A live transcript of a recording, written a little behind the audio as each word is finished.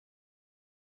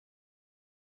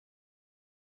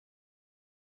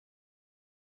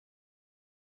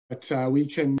But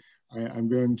I'm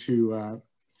going to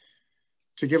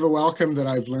give a welcome that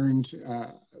I've learned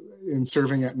in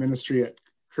serving at ministry at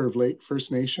Curve Lake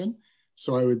First Nation.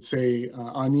 So I would say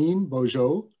Anin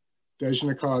Bojo,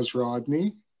 Dejnakaz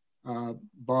Rodney,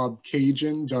 Bob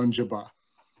Cajun Dunjaba.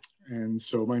 And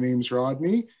so my name's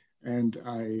Rodney, and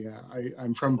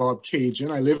I'm from Bob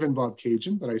Cajun. I live in Bob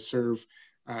Cajun, but I serve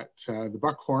at the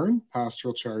Buckhorn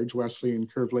Pastoral Charge, Wesley and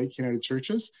Curve Lake United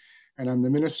Churches. And I'm the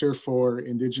Minister for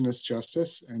Indigenous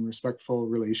Justice and Respectful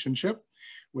Relationship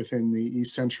within the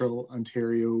East Central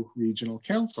Ontario Regional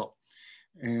Council.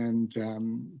 And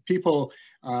people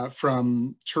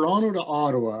from Toronto to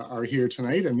Ottawa are here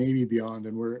tonight and maybe beyond,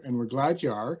 and we're glad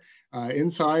you are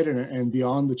inside and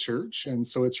beyond the church. And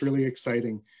so it's really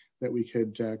exciting that we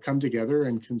could come together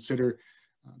and consider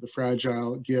the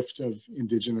fragile gift of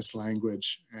Indigenous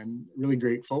language, and really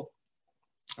grateful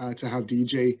to have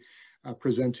DJ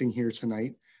presenting here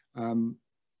tonight.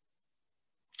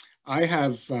 I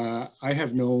have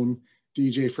known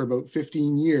DJ for about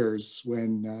 15 years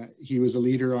when he was a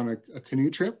leader on a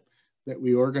canoe trip that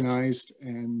we organized.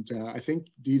 And I think,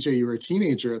 DJ, you were a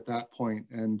teenager at that point,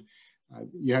 and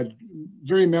you had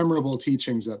very memorable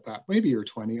teachings at that. Maybe you were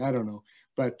 20, I don't know.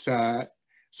 But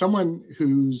someone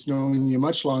who's known you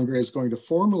much longer is going to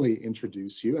formally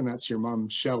introduce you, and that's your mom,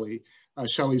 Shelley.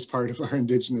 Shelley's part of our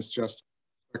Indigenous Justice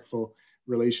Respectful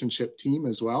Relationship team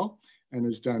as well, and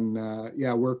has done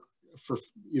work for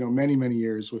many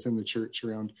years within the church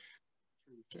around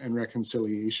truth and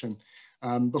reconciliation.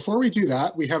 Before we do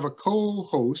that, we have a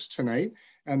co-host tonight,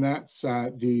 and that's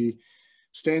the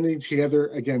Standing Together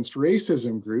Against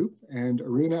Racism group, and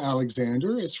Aruna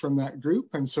Alexander is from that group.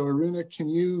 And so Aruna, can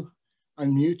you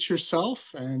unmute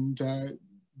yourself and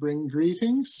bring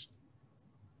greetings?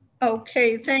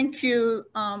 Okay, thank you.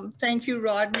 Thank you,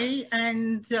 Rodney.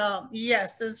 And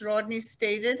yes, as Rodney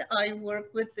stated, I work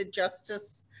with the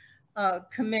Justice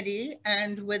Committee,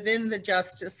 and within the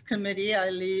Justice Committee,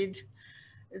 I lead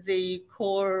the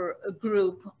core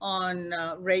group on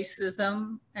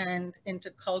racism and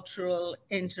intercultural,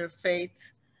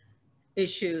 interfaith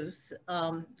issues.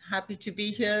 Happy to be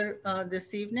here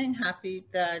this evening. Happy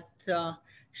that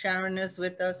Sharon is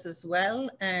with us as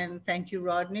well. And thank you,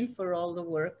 Rodney, for all the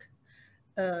work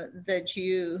that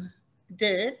you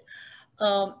did.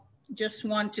 Just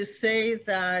want to say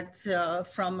that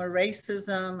from a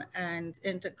racism and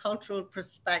intercultural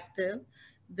perspective,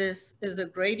 this is a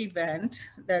great event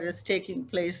that is taking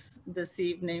place this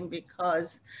evening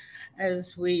because,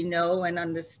 as we know and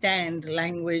understand,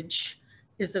 language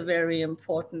is a very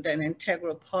important and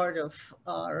integral part of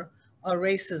our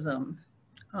racism,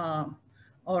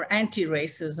 or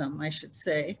anti-racism, I should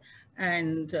say,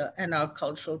 and our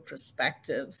cultural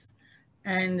perspectives.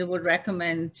 And I would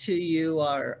recommend to you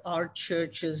our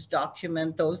church's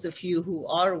document, those of you who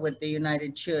are with the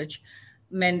United Church,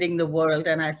 Mending the World.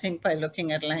 And I think by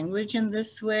looking at language in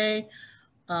this way,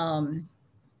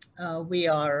 we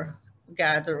are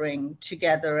gathering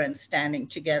together and standing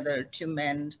together to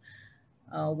mend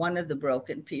one of the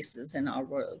broken pieces in our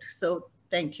world. So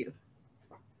thank you.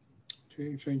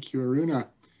 Okay, thank you, Aruna.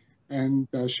 And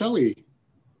Shelley,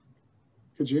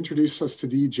 could you introduce us to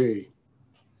DJ?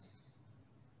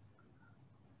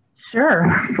 Sure.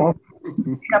 Well,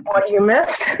 what you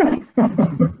missed.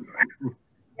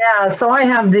 Yeah, so I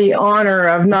have the honor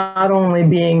of not only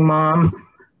being mom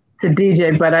to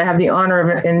DJ, but I have the honor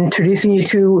of introducing you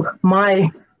to my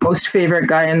most favorite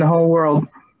guy in the whole world.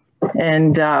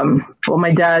 And well,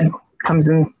 my dad comes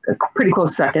in a pretty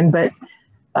close second, but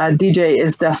DJ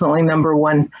is definitely number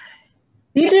one.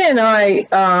 DJ and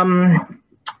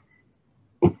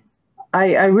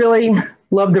I really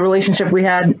love the relationship we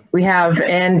have.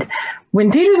 And when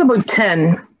DJ's about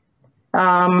 10,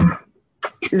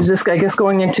 it was just, I guess,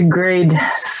 going into grade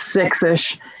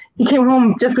 6-ish. He came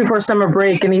home just before summer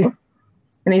break, and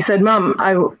he said, "Mom,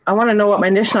 I want to know what my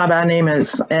Anishnaabe name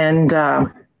is." And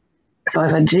so I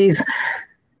said, "Geez."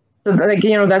 So like,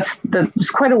 that was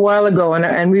quite a while ago,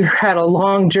 and we've had a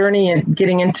long journey in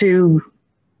getting into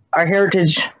our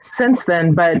heritage since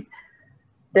then. But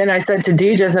then I said to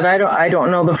DJ, I said, I don't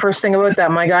know the first thing about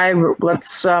that, my guy.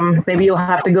 Let's maybe you'll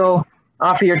have to go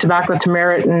offer your tobacco to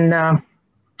Merritt and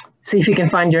see if you can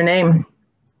find your name.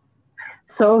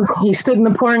 So he stood in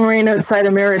the pouring rain outside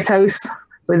of Merritt's house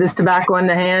with his tobacco in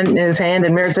his hand,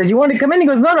 and Merritt says, "You want to come in?" He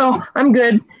goes, No, I'm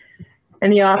good.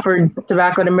 And he offered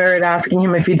tobacco to Merritt, asking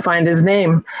him if he'd find his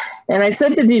name. And I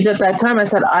said to DJ at that time, I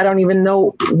said, "I don't even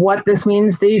know what this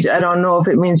means, DJ. I don't know if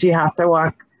it means you have to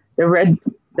walk the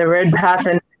red path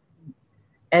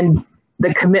and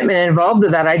the commitment involved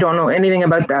with that. I don't know anything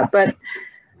about that." But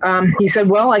he said,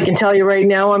 "Well, I can tell you right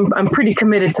now, I'm pretty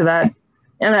committed to that."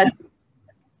 and that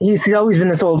he's always been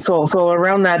this old soul. So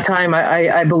around that time,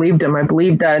 I believed him. I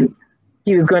believed that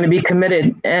he was going to be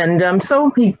committed. And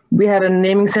so we had a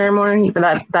naming ceremony for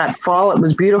that fall. It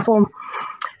was beautiful.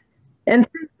 And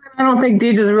I don't think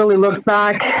Deidre's really looked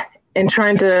back in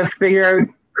trying to figure out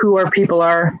who our people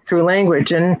are through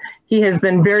language. And he has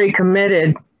been very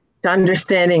committed to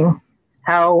understanding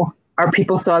how our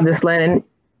people saw this land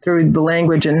through the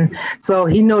language. And so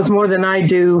he knows more than I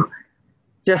do,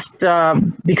 just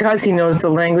because he knows the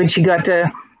language. He got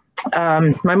to,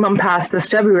 my mom passed this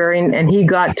February, and he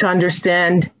got to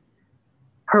understand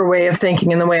her way of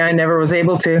thinking in the way I never was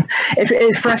able to.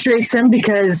 It frustrates him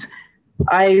because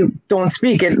I don't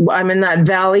speak it. I'm in that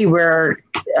valley where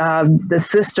the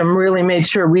system really made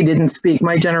sure we didn't speak.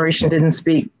 My generation didn't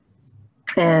speak.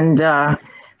 And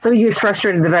so he gets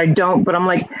frustrated that I don't, but I'm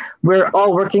like, we're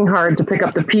all working hard to pick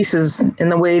up the pieces in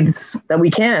the ways that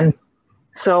we can.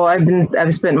 So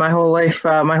I've spent my whole life,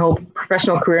 my whole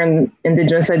professional career in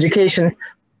Indigenous education,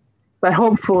 but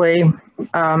hopefully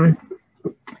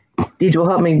Deej will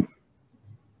help me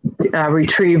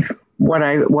retrieve what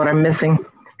I'm missing,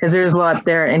 because there's a lot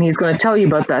there, and he's going to tell you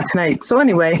about that tonight. So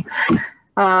anyway,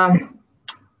 I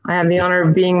have the honor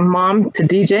of being mom to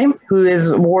DJ, who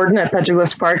is warden at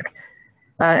Petroglyphs Park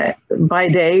by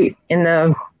day in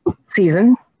the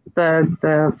season,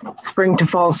 the spring to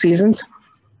fall seasons.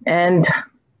 And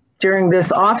during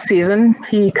this off season,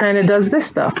 he kind of does this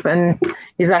stuff, and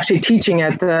he's actually teaching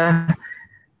at the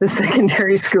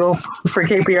secondary school for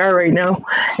KPR right now.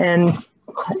 And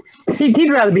he'd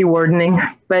rather be wardening,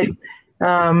 but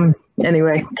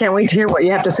anyway, can't wait to hear what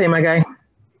you have to say, my guy.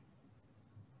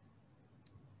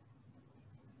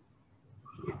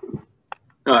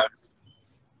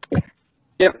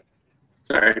 Yep.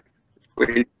 Sorry.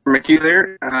 Wait for my cue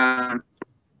there.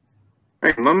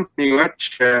 Right, Mum, you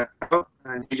watch DJ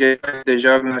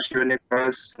Anishnaabemowen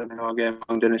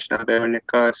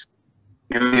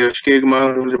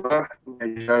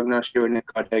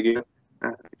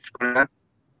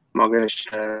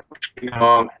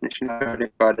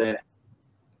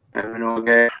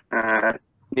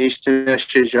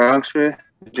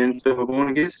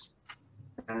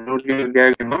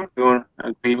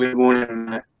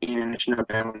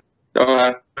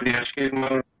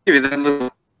give you that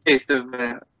little taste of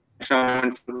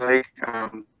Sean's like,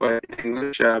 but in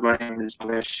English, my name is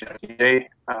English DJ.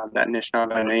 That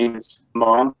Anishnaabe name is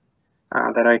Mom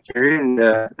that I carry, and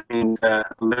that means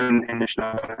Loon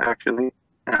Anishnaabe actually.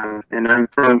 And I'm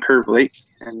from Curve Lake,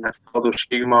 and that's called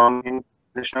Anishnaabemowen in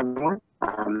Anishnaabemowen.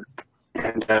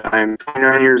 And I'm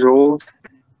 29 years old,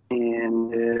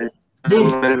 and a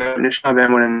little bit about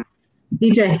Anishnaabemowen.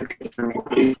 DJ.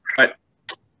 But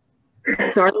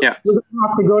sorry, yeah. We're going to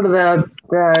have to go to the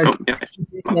oh, yes.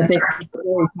 I think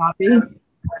copy.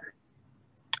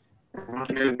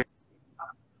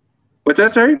 What's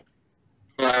that, sorry?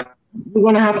 We're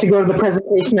going to have to go to the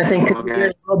presentation, I think.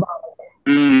 Okay.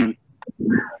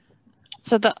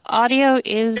 So the audio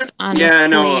is unclear. Yeah,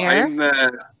 no, I'm...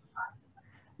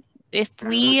 if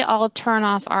we all turn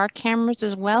off our cameras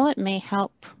as well, it may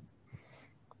help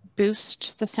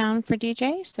boost the sound for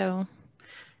DJ, so...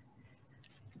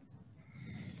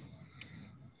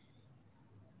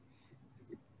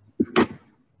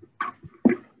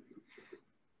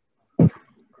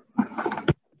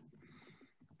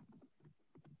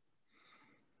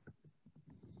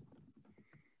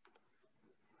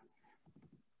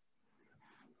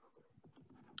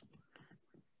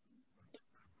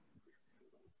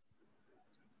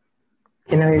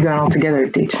 You know, you're going all together,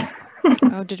 Deej.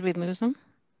 Oh, did we lose them?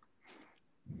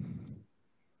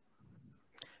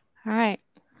 All right.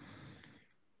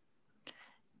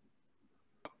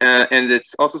 And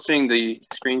it's also saying the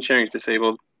screen sharing is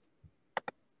disabled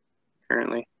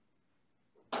currently.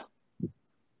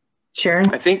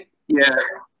 Sharon? I think, yeah.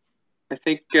 I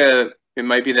think it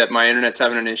might be that my internet's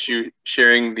having an issue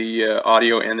sharing the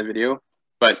audio and the video.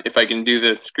 But if I can do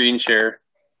the screen share,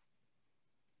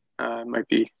 it might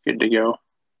be good to go.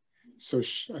 So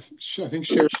I think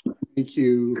Sharon will make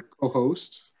you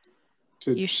co-host.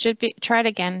 You should be, try it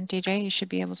again, DJ. You should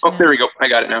be able to. Oh, there we go. I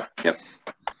got it now. Yep.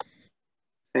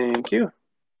 Thank you.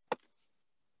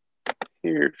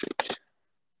 Perfect.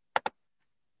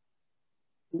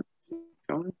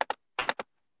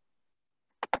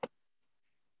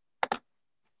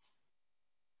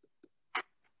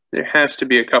 There has to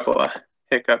be a couple of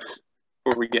hiccups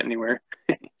before we get anywhere.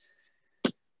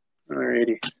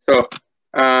 Alrighty. So,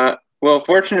 well,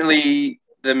 fortunately,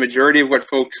 the majority of what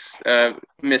folks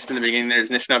missed in the beginning there is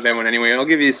Anishnaabemowen anyway. I'll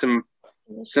give you some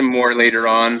more later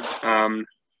on. I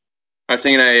was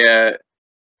thinking I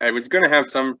was going to have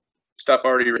some stuff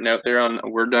already written out there on a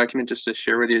Word document just to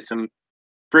share with you some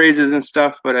phrases and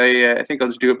stuff, but I think I'll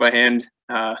just do it by hand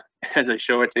as I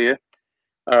show it to you.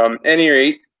 Any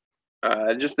rate,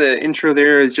 just the intro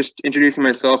there is just introducing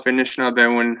myself,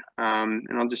 Anishnaabemowen,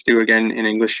 and I'll just do again in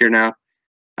English here now.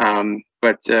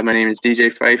 But my name is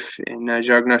DJ Fife in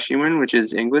Anishnaabemowen, which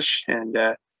is English, and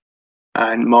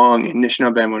Mong in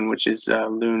Anishnaabemowen, which is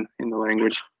Loon in the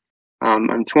language.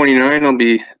 I'm 29, I'll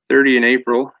be 30 in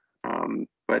April,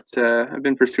 but I've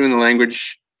been pursuing the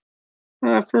language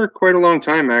for quite a long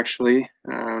time, actually.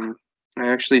 I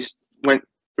actually went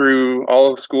through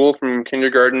all of school from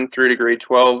kindergarten through to grade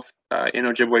 12 in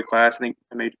Ojibwe class. I think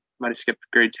I might have skipped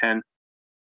grade 10.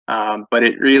 But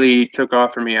it really took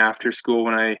off for me after school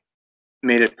when I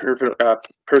made it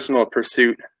personal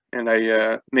pursuit, and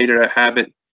I made it a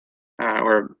habit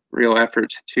or a real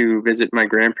effort to visit my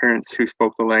grandparents who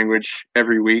spoke the language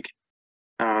every week.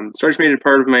 So I just made it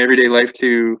part of my everyday life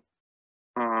to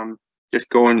just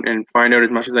go and find out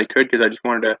as much as I could, because I just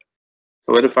wanted to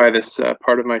solidify this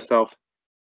part of myself.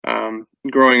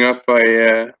 Growing up,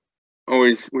 I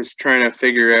always was trying to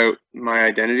figure out my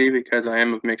identity because I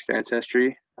am of mixed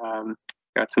ancestry.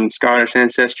 Got some Scottish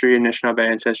ancestry, Anishinaabe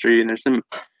ancestry, and there's some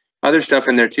other stuff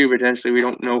in there too. Potentially, we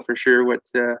don't know for sure what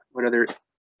other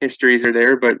histories are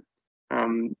there. But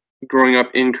growing up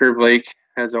in Curve Lake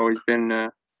has always been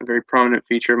a very prominent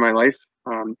feature of my life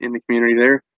in the community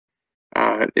there.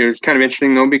 It was kind of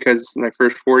interesting though, because my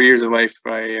first 4 years of life,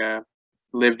 I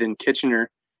lived in Kitchener,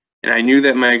 and I knew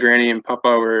that my granny and papa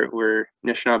were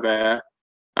Anishinaabe,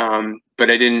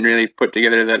 but I didn't really put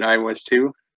together that I was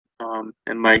too.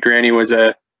 And my granny was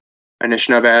a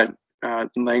Anishinaabe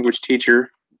language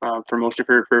teacher for most of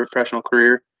her professional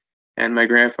career, and my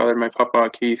grandfather, my papa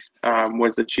Keith,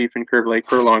 was the chief in Curve Lake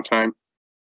for a long time.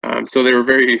 So they were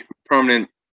very prominent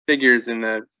figures in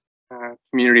the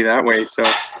community that way. So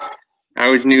I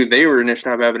always knew they were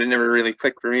Anishinaabe, but it never really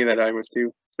clicked for me that I was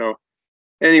too. So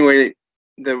anyway,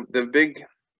 the big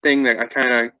thing that I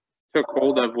kind of took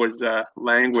hold of was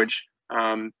language.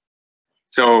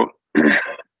 So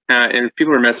and if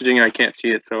people are messaging, I can't see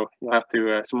it, so you'll have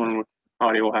to someone with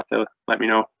audio will have to let me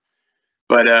know.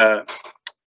 But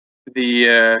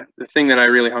the thing that I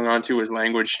really hung on to was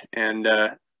language, and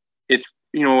it's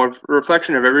a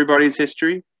reflection of everybody's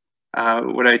history.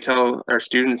 What I tell our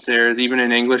students there is, even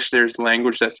in English, there's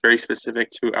language that's very specific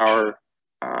to our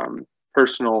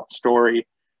personal story.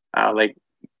 Like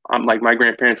my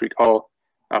grandparents, we call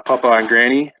Papa and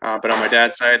Granny, but on my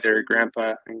dad's side, they're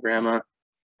Grandpa and Grandma.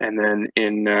 And then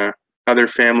in other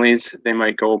families, they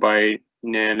might go by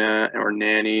Nana or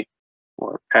Nanny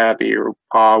or Pappy or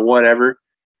Pa, whatever.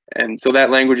 And so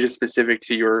that language is specific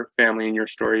to your family and your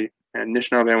story. And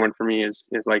Anishnaabemowen for me is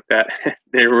like that.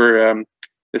 They were,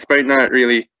 despite not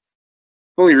really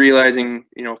fully realizing,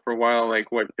 for a while,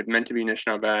 like what it meant to be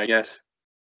Anishinaabe, I guess,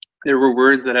 there were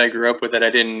words that I grew up with that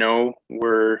I didn't know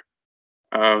were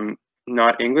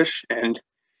not English. And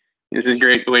this is a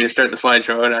great way to start the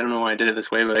slideshow. I don't know why I did it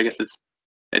this way, but I guess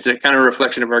it's a kind of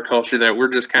reflection of our culture that we're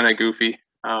just kind of goofy.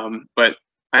 But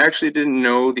I actually didn't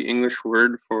know the English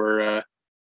word for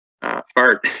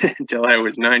fart until I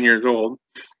was 9 years old.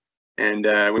 And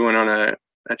we went on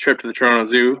a trip to the Toronto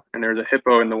Zoo, and there was a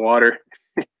hippo in the water.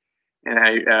 And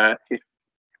I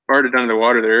farted under the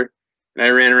water there. And I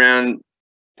ran around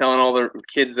telling all the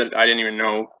kids that I didn't even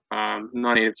know,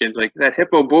 non-native kids, like, that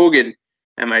hippo bogan.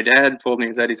 And my dad told me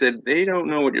that, he said, they don't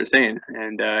know what you're saying.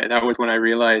 And that was when I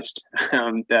realized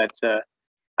that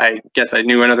I guess I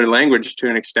knew another language to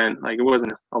an extent. Like, it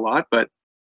wasn't a lot, but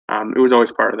it was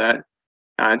always part of that.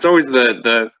 It's always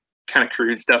the kind of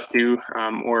crude stuff too,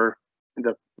 or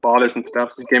the bothersome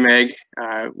stuff. Skimag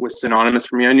was synonymous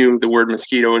for me. I knew the word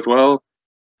mosquito as well.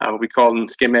 We called them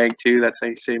skimag too. That's how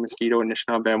you say mosquito in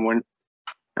Anishinaabemowen.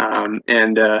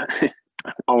 And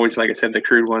always, like I said, the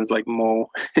crude ones like mo.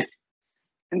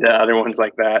 And other ones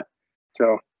like that.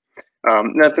 So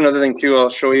that's another thing too I'll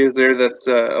show you is there. That's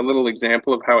a little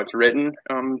example of how it's written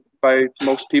by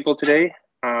most people today.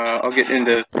 I'll get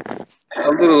into a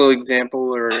little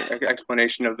example or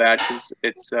explanation of that, because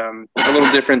it's a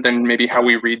little different than maybe how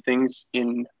we read things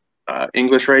in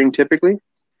English writing typically.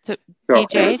 So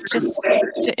DJ, just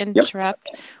to interrupt,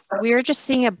 yep. We're just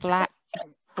seeing a black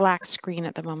screen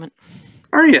at the moment.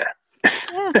 Are you?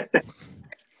 Yeah.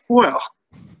 Well,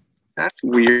 that's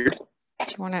weird. Do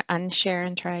you want to unshare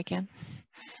and try again?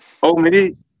 Oh,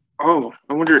 maybe. Oh,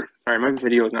 I wonder. Sorry, my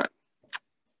video is not.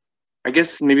 I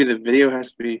guess maybe the video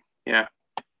has to be. Yeah.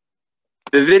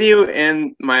 The video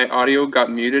and my audio got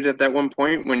muted at that one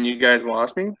point when you guys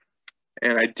lost me.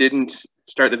 And I didn't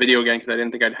start the video again because I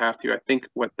didn't think I'd have to. I think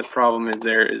what the problem is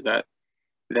there is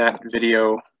that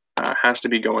video has to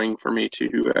be going for me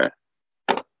to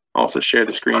also share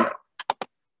the screen.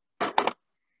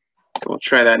 So we'll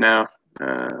try that now.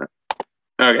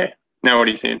 Okay, now what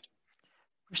are you seeing?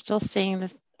 We're still seeing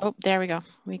the, oh, there we go.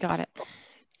 We got it.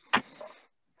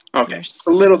 Okay, a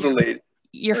little delayed.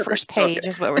 Your first page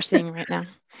is what we're seeing right now.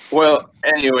 Well,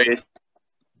 anyways,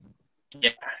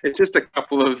 yeah, it's just a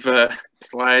couple of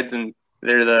slides, and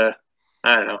they're the,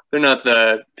 I don't know, they're not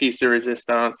the piece de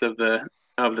resistance of the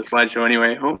slideshow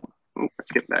anyway. Oh,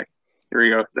 let's get back. Here we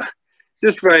go. So,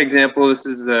 just by example, this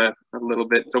is a little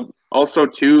bit. So also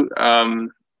too,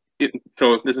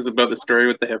 so this is about the story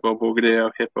with the hippo,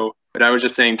 Bogadeo hippo, but I was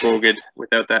just saying Bogad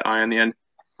without that I on the end.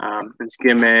 It's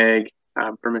Gimag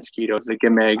for mosquitoes, the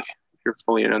Gimag, if you're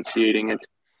fully enunciating it,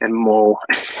 and Mo.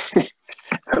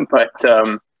 But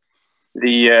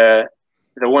the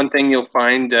one thing you'll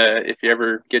find if you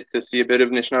ever get to see a bit of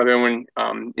Anishnaabemowen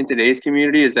in today's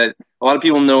community is that a lot of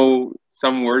people know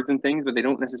some words and things, but they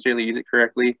don't necessarily use it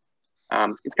correctly.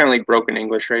 It's kind of like broken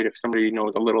English, right? If somebody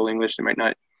knows a little English, they might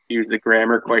not use the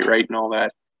grammar quite right and all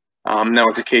that. That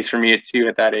was the case for me too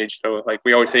at that age. So like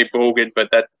we always say Bogad, but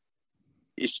that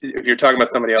if you're talking about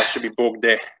somebody else, it should be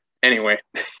Bogde. Anyway,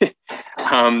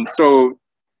 so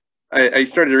I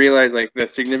started to realize like the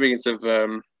significance of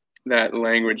that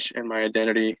language and my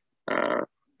identity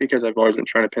because I've always been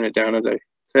trying to pin it down, as I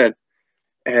said.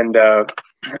 And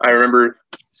I remember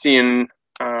seeing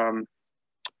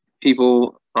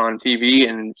people on TV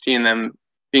and seeing them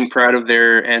being proud of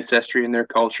their ancestry and their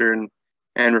culture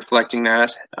and reflecting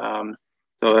that. So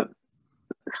the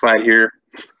slide here,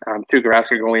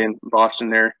 Tuukaraska goalie in Boston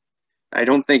there. I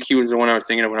don't think he was the one I was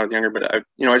thinking of when I was younger, but I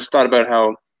just thought about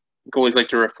how goalies like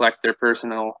to reflect their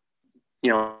personal,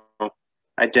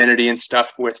 identity and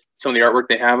stuff with some of the artwork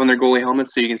they have on their goalie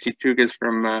helmets. So you can see Tuukka's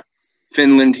from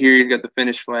Finland here. He's got the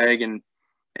Finnish flag, and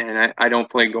I don't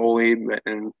play goalie,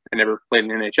 and I never played in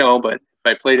the NHL. But if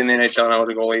I played in the NHL and I was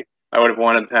a goalie, I would have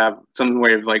wanted to have some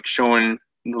way of like showing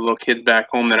the little kids back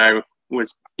home that I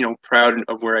was, proud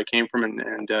of where I came from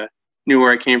and knew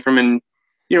where I came from. And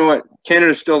you know what,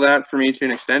 Canada's still that for me to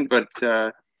an extent, but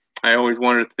I always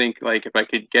wanted to think like if I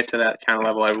could get to that kind of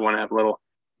level, I would want to have a little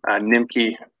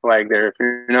Nimki flag there. If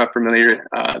you're not familiar,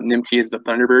 Nimki is the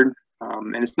thunderbird,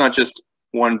 and it's not just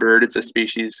one bird, it's a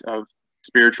species of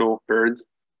spiritual birds.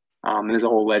 There's a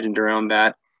whole legend around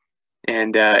that,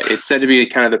 and it's said to be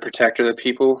kind of the protector of the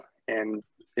people, and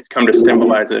it's come to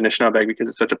symbolize the Anishinaabe because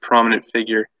it's such a prominent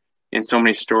figure in so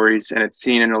many stories, and it's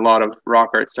seen in a lot of rock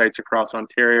art sites across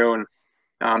Ontario. And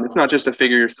it's not just a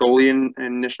figure solely in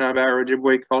Anishinaabe or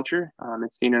Ojibwe culture.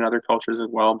 It's seen in other cultures as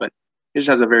well, but it just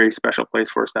has a very special place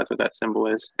for us. That's what that symbol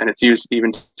is, and it's used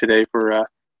even today for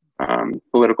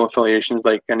political affiliations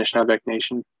like Anishinaabe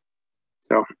Nation.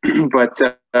 So, but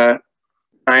I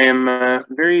am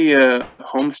very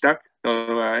homestuck.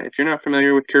 So if you're not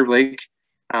familiar with Curve Lake,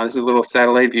 this is a little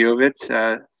satellite view of it.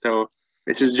 So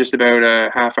this is just about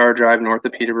a half-hour drive north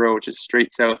of Peterborough, which is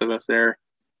straight south of us there.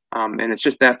 And it's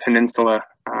just that peninsula,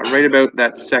 right about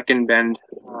that second bend.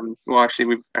 Well, actually,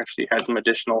 we've actually had some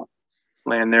additional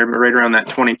land there, but right around that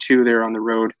 22 there on the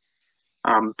road.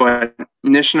 But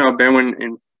Anishnaabemowen,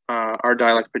 in our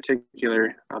dialect in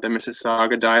particular, the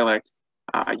Mississauga dialect,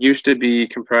 used to be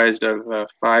comprised of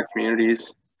 5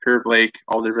 communities: Curve Lake,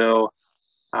 Alderville,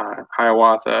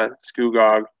 Hiawatha,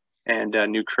 Scugog, and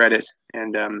New Credit.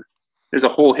 And there's a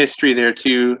whole history there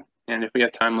too. And if we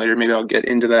have time later, maybe I'll get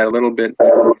into that a little bit.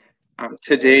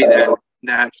 Today,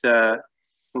 that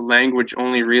language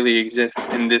only really exists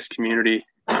in this community,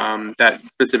 that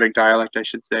specific dialect, I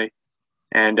should say.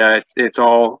 And it's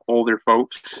all older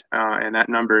folks, and that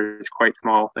number is quite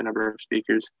small, the number of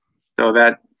speakers. So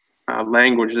that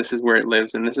language, this is where it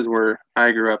lives, and this is where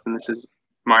I grew up, and this is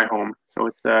my home. So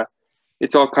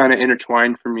it's all kind of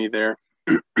intertwined for me there.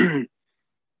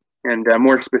 And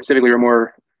more specifically, or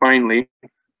more finely,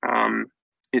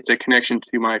 it's a connection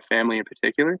to my family in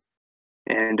particular.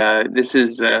 And this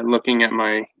is looking at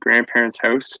my grandparents'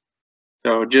 house.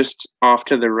 So just off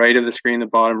to the right of the screen, the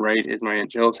bottom right, is my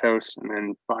Aunt Jill's house. And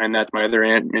then behind that's my other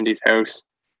Aunt Mindy's house.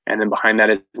 And then behind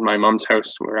that is my mom's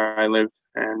house where I live.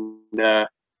 And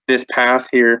this path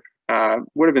here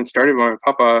would have been started by my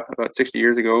papa about 60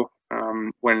 years ago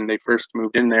when they first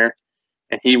moved in there.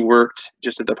 And he worked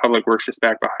just at the public works just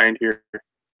back behind here.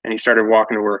 And he started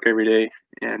walking to work every day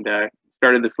and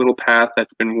started this little path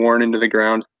that's been worn into the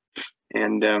ground.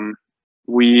 And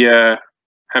we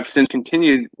have since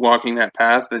continued walking that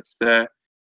path. It's the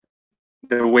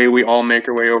way we all make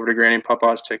our way over to Granny and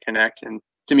Papa's to connect. And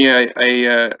to me,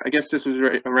 I guess this was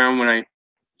right around when I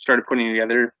started putting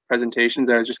together presentations.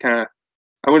 I was just kind of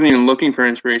I wasn't even looking for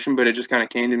inspiration, but it just kind of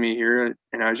came to me here,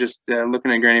 and I was just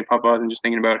looking at Granny Papa's and just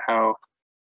thinking about how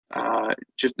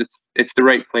just it's the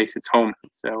right place, it's home.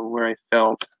 So where I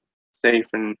felt safe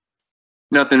and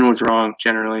nothing was wrong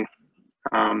generally.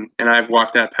 And I've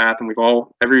walked that path, and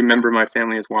every member of my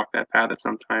family has walked that path at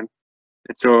some time.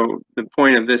 And so the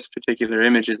point of this particular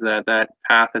image is that that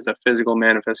path is a physical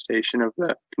manifestation of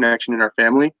the connection in our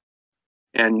family.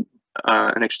 And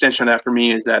an extension of that for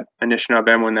me is that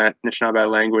Anishnaabemowen, that Anishinaabe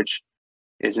language,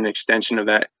 is an extension of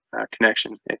that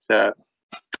connection. It's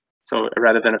so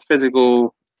rather than a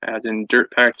physical, as in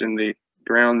dirt packed in the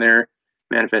ground there,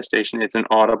 manifestation, it's an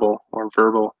audible or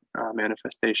verbal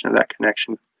manifestation of that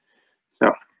connection.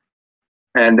 So,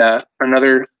 and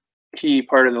another key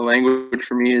part of the language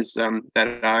for me is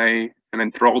that I am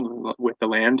enthralled with the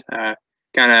land,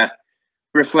 kind of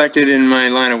reflected in my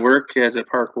line of work as a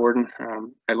park warden.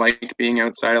 I like being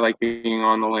outside. I like being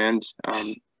on the land.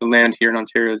 The land here in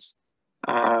Ontario is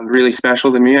really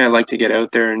special to me. I like to get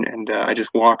out there and I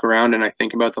just walk around and I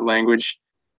think about the language.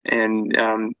 And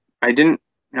I didn't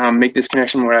make this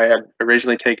connection when I had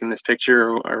originally taken this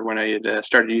picture or when I had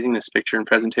started using this picture in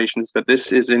presentations, but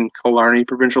this is in Killarney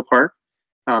Provincial Park,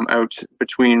 out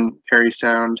between Parry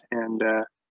Sound and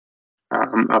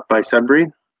up by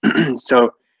Sudbury.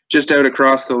 So just out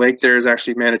across the lake there is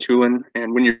actually Manitoulin,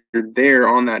 and when you're there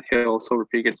on that hill, Silver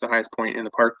Peak, it's the highest point in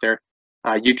the park there.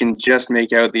 You can just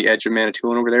make out the edge of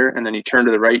Manitoulin over there, and then you turn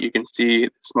to the right, you can see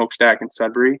the smokestack in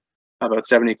Sudbury, about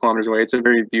 70 kilometers away. It's a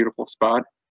very beautiful spot.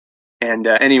 And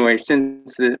anyway,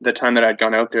 since the time that I'd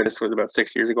gone out there, this was about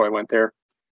 6 years ago, I went there.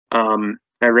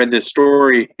 I read this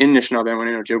story in Anishnaabemowen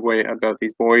in Ojibwe about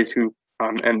these boys who,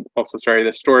 and also, sorry,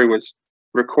 the story was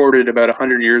recorded about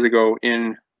 100 years ago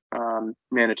in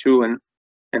Manitoulin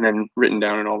and then written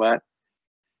down and all that.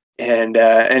 And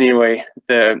anyway,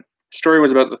 the story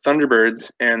was about the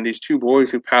Thunderbirds and these two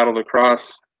boys who paddled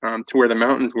across to where the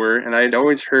mountains were. And I had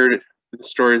always heard the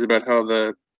stories about how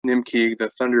the Nimki,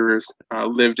 the Thunderers,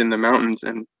 lived in the mountains.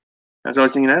 And I was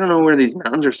always thinking, I don't know where these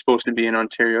mountains are supposed to be in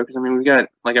Ontario. Because, I mean, we got,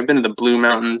 like, I've been to the Blue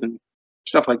Mountains and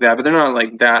stuff like that, but they're not,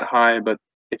 like, that high. But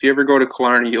if you ever go to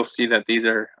Killarney, you'll see that these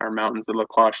are mountains, the La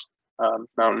Cloche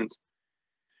Mountains.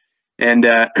 And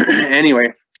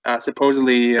anyway,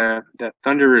 supposedly the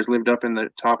Thunderers lived up in the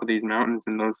top of these mountains,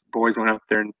 and those boys went up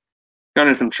there and got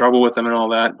into some trouble with them and all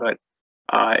that. But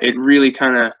it really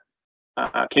kind of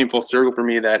came full circle for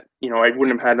me that, you know, I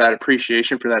wouldn't have had that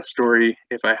appreciation for that story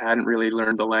if I hadn't really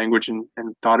learned the language and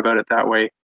thought about it that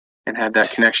way and had that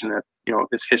connection that, you know,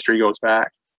 this history goes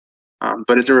back.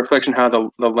 But it's a reflection how the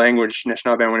language,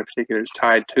 Anishnaabemowen in particular, is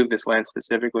tied to this land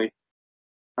specifically.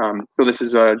 So this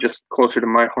is just closer to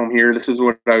my home here. This is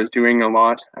what I was doing a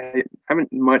lot. I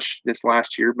haven't much this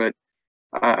last year, but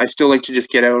I still like to just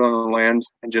get out on the land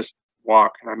and just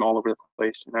walk. And I'm all over the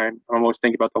place, and I always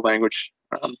think about the language.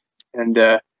 And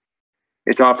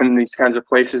it's often these kinds of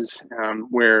places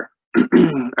where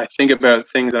I think about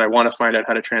things that I want to find out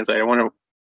how to translate. I want to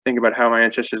think about how my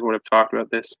ancestors would have talked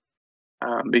about this,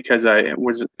 because I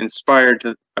was inspired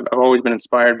to. I've always been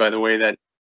inspired by the way that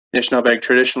Anishinaabe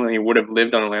traditionally would have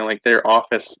lived on the land. Like, their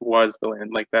office was the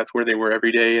land. Like, that's where they were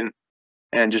every day,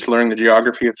 and just learning the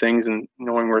geography of things and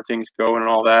knowing where things go and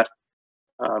all that.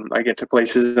 I get to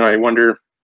places and I wonder,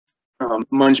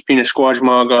 Munch Pina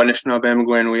Squajmaga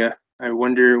Anishnaabemowen. I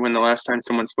wonder when the last time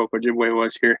someone spoke Ojibwe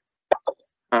was here.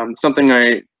 Something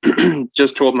I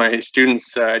just told my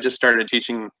students, I just started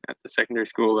teaching at the secondary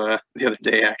school the other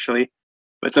day, actually.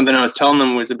 But something I was telling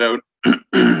them was about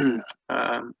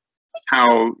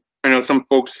how I know some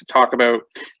folks talk about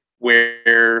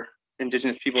where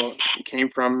Indigenous people came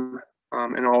from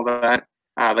and all that.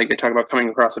 Like, they talk about coming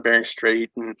across the Bering Strait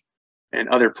and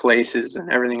other places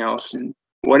and everything else. And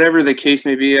whatever the case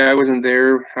may be, I wasn't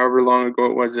there however long ago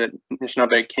it was that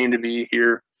Anishinaabe came to be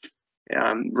here.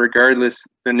 Regardless,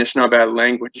 the Anishinaabe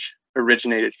language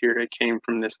originated here. It came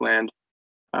from this land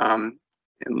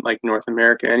in, like, North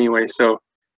America anyway. So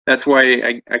that's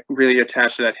why I really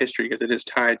attach to that history, because it is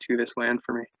tied to this land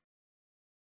for me.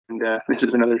 And this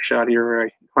is another shot here where I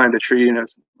climbed a tree and I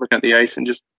was looking at the ice, and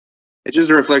it's just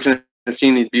a reflection of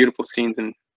seeing these beautiful scenes,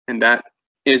 and that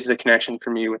is the connection for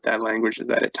me with that language, is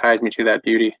that it ties me to that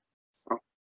beauty. So,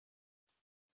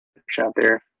 shot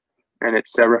there, and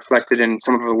it's reflected in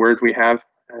some of the words we have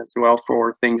as well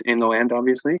for things in the land.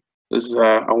 Obviously, this is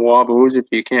a waboos. If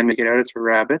you can't make it out, it's a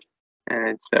rabbit, and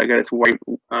it's got its white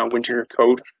winter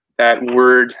coat. That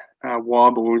word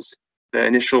waboos, the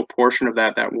initial portion of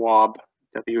that wab,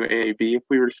 W-A-B, if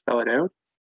we were to spell it out,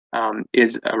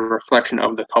 is a reflection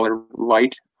of the color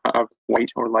light, of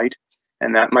white or light,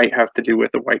 and that might have to do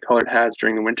with the white color it has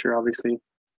during the winter, obviously.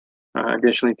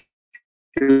 Additionally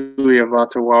We have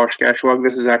lots of Wawashkashwag.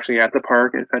 This is actually at the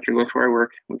park at Petroglyph where I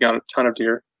work. We got a ton of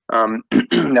deer.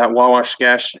 That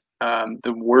Wawashkash,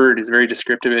 the word is very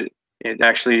descriptive. It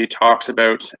actually talks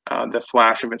about the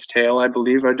flash of its tail, I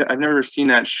believe. I've never seen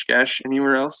that shkesh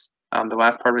anywhere else, the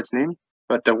last part of its name.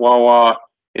 But the Wawa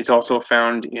is also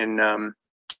found in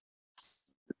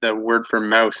the word for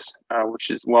mouse, which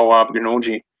is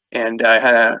Wawabganoji. And I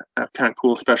had a kind of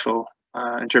cool special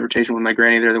interpretation with my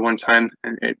granny there the one time,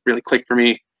 and it really clicked for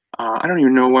me. I don't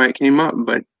even know why it came up,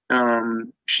 but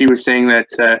she was saying that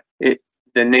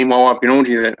the name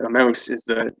Wawabganoji, a mouse, is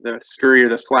the scurry or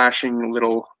the flashing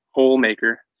little hole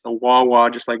maker. So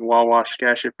Wawa, just like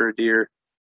Wawashkash for a deer,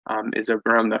 is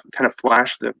around the kind of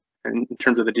flash. In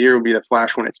terms of the deer, would be the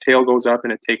flash when its tail goes up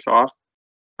and it takes off.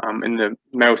 And the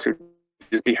mouse would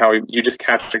just be how you just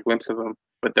catch a glimpse of them.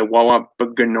 But the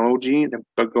Wawabganoji, the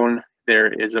bagon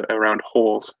there is around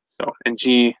holes. So, and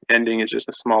G ending is just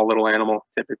a small little animal,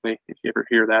 typically, if you ever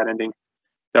hear that ending.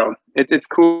 So it's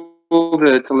cool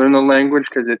to learn the language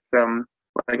because it's,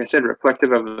 like I said,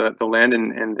 reflective of the land,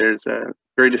 and there's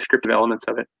very descriptive elements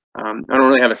of it. I don't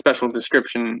really have a special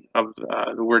description of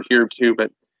the word here too,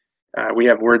 but we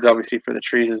have words obviously for the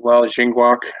trees as well.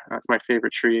 Jingwak, that's my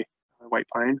favorite tree, white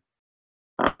pine.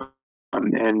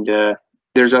 And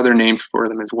there's other names for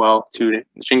them as well too.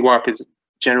 Jingwak is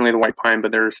generally the white pine,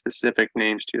 but there are specific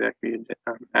names too that can be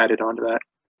added onto that.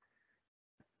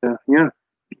 Yeah,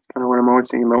 that's kind of what I'm always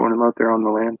thinking about when I'm out there on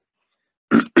the land.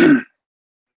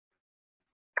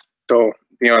 So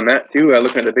beyond that too,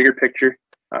 looking at the bigger picture,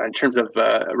 in terms of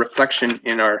reflection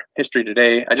in our history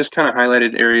today, I just kind of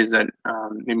highlighted areas that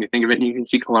made me think of it. And you can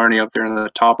see Killarney up there in the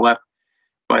top left.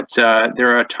 But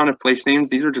there are a ton of place names.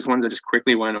 These are just ones I just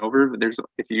quickly went over. But there's,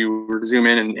 if you were to zoom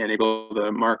in and able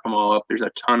to mark them all up, there's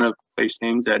a ton of place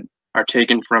names that are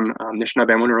taken from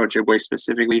Anishnaabemowen or Ojibwe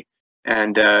specifically,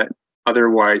 and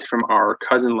otherwise from our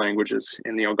cousin languages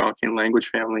in the Algonquian language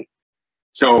family.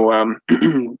 So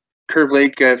Curve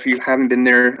Lake, if you haven't been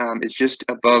there, is just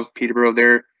above Peterborough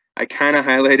there. I kind of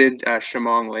highlighted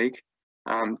Shamong Lake.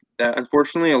 That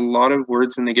unfortunately, a lot of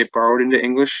words when they get borrowed into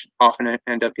English often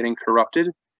end up getting corrupted,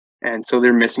 and so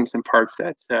they're missing some parts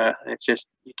that it's just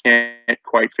you can't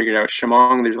quite figure it out.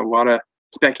 Shamong, there's a lot of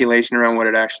speculation around what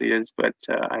it actually is, but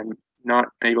I'm not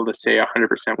able to say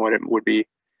 100% what it would be.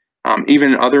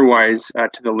 Even otherwise,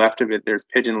 to the left of it, there's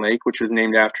Pigeon Lake, which was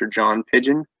named after John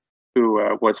Pigeon, who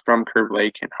was from Curve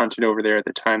Lake and hunted over there at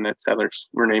the time that settlers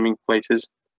were naming places.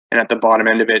 And at the bottom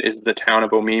end of it is the town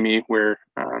of Omimi, where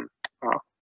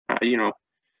you know,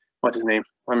 what's his name?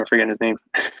 Why am I forgetting his name?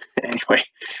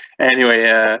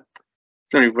 anyway,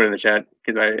 somebody put it in the chat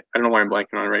because I don't know why I'm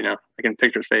blanking on it right now. I can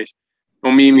picture his face.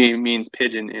 Omimi means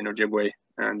pigeon in Ojibwe,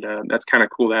 and that's kind of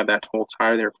cool to have that whole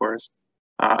tie there for us.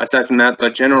 Aside from that, the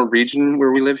general region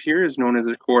where we live here is known as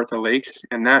the Kawartha Lakes,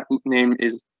 and that name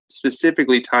is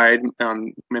specifically tied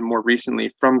more recently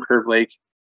from Curve Lake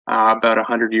about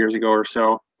 100 years ago or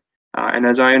so. And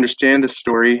as I understand the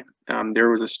story, there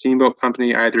was a steamboat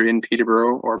company either in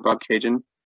Peterborough or Bobcaygeon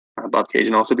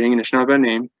also being an Anishinaabe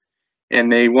name,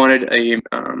 and they wanted a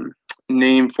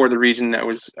name for the region that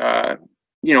was,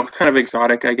 you know, kind of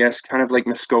exotic, I guess, kind of like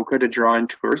Muskoka to draw in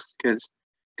tourists, because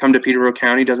come to Peterborough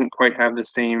County doesn't quite have the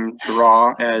same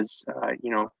draw as,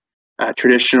 you know, a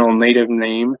traditional native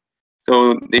name.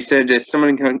 So they said if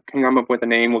someone can come up with a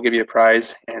name, we'll give you a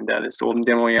prize. And this old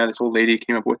lady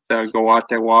came up with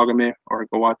Gowate-Wagame or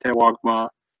Gowate-Wagma.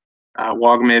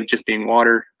 Wagame just being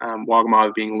water,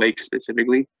 Wagma being lake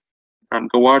specifically.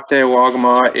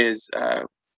 Gowate-Wagma is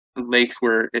lakes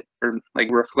where it are like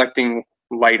reflecting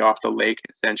light off the lake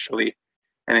essentially.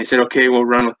 And they said, okay, we'll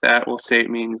run with that. We'll say it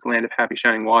means land of happy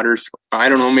shining waters. I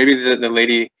don't know, maybe the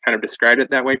lady kind of described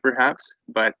it that way perhaps,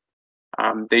 but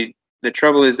the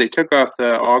trouble is they took off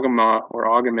the Ogama or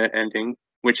Ogama ending,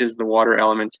 which is the water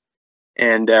element.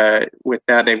 And with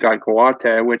that, they've got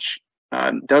Gowate, which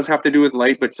does have to do with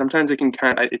light, but sometimes it can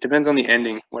it depends on the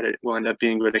ending, what it will end up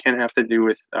being, but it can have to do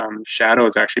with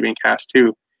shadows actually being cast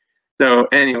too. So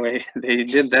anyway, they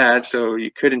did that. So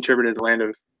you could interpret it as land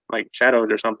of like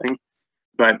shadows or something,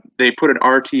 but they put an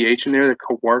RTH in there, the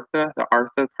Kawartha, the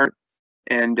Artha part.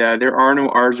 And there are no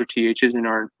R's or THs in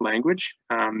our language,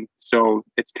 so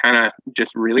it's kind of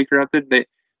just really corrupted. The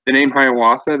name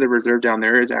Hiawatha, the reserve down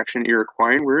there, is actually an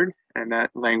Iroquois word, and that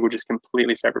language is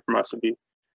completely separate from us. It would be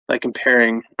like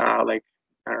comparing, like,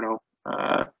 I don't know,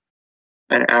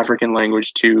 an African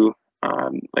language to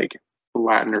like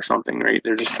Latin or something, right?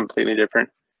 They're just completely different.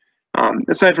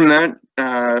 Aside from that,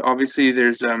 obviously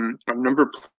there's a number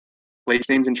of place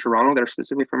names in Toronto that are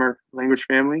specifically from our language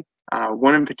family.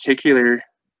 One in particular,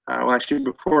 well, actually,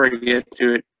 before I get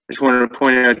to it, just wanted to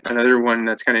point out another one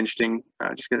that's kind of interesting,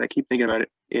 just because I keep thinking about it,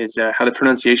 is how the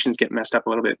pronunciations get messed up a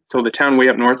little bit. So the town way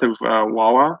up north of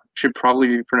Wawa should probably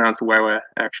be pronounced Wawa,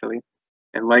 actually.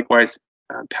 And likewise,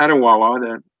 Petawawa,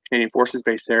 the Canadian Forces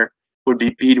base there, would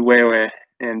be Bidwewe,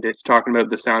 and it's talking about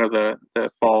the sound of the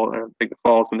fall, like the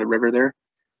falls in the river there.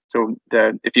 So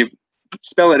if you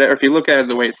spell it, or if you look at it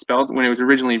the way it's spelled, when it was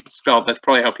originally spelled, that's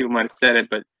probably how people might have said it,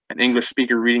 but an English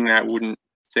speaker reading that wouldn't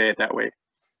say it that way.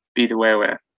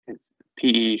 Bidwewe.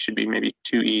 PE should be maybe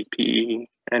 2 E's, PE,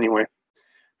 anyway.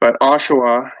 But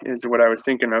Oshawa is what I was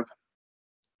thinking of.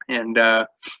 And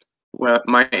well,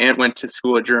 my aunt went to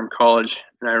school at Durham College,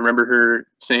 and I remember her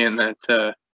saying that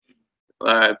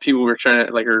people were trying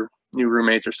to, like her new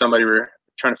roommates or somebody were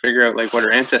trying to figure out like what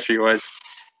her ancestry was.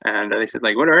 And they said,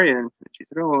 like, what are you? And she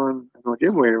said, oh, I'm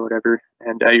Ojibwe or whatever.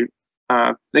 And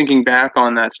thinking back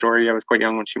on that story, I was quite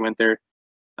young when she went there.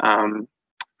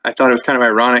 I thought it was kind of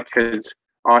ironic because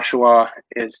Oshawa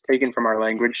is taken from our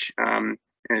language and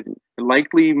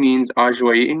likely means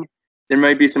Ojibwe. There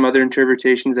might be some other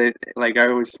interpretations. I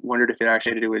always wondered if it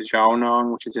actually had to do with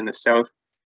Jaonong, which is in the south,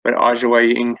 but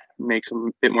Ojibwe makes a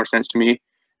bit more sense to me.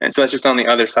 And so that's just on the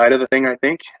other side of the thing, I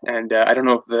think. And I don't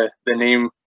know if the name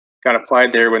got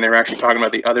applied there when they were actually talking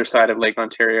about the other side of Lake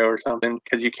Ontario or something,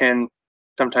 because you can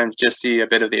sometimes just see a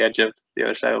bit of the edge of the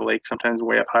other side of the lake, sometimes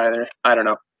way up high there. I don't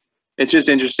know. It's just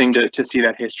interesting to see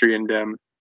that history, and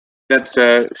that's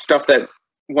stuff that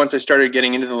once I started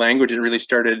getting into the language, it really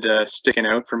started sticking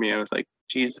out for me. I was like,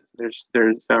 geez,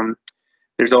 there's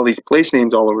all these place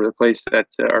names all over the place that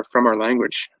are from our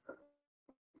language.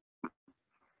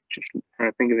 Just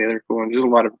trying to think of the other cool ones. There's a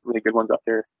lot of really good ones up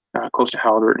there, close to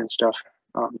Haliburton and stuff.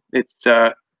 It's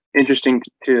interesting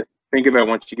to think about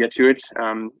once you get to it.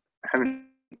 I haven't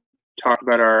talked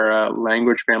about our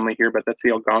language family here, but that's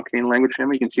the Algonquian language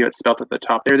family. You can see it's spelled at the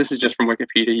top there. This is just from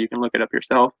Wikipedia. You can look it up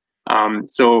yourself.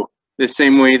 So the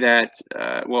same way that,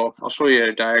 well, I'll show you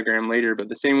a diagram later, but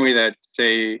the same way that,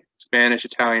 say, Spanish,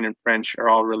 Italian, and French are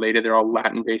all related, they're all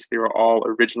Latin-based, they were all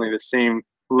originally the same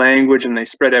language, and they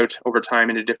spread out over time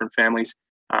into different families.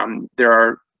 There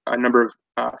are a number of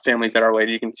families that are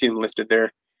related. You can see them listed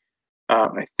there.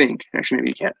 I think, actually, maybe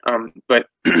you can't, but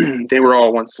they were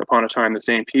all once upon a time the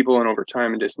same people, and over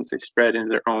time and distance, they spread into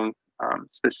their own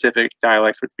specific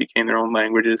dialects, which became their own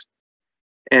languages.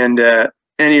 And at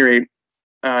any rate,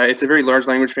 it's a very large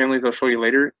language family, as I'll show you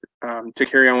later. To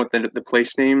carry on with the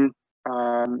place name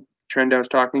trend I was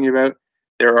talking about,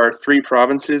 there are 3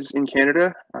 provinces in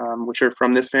Canada which are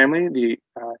from this family. The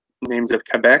names of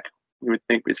Quebec, you would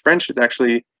think is French. It's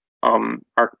actually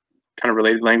our kind of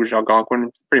related language, Algonquin.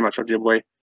 It's pretty much Ojibwe.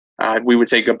 We would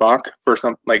say Gabak for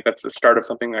some, like that's the start of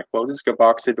something that closes.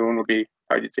 Gabak Sidoon would be,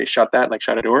 how would you say, shut that, like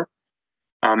shut a door.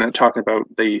 And talking about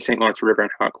the St. Lawrence River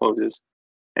and how it closes.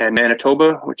 And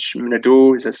Manitoba, which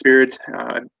Manado is a spirit.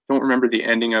 I don't remember the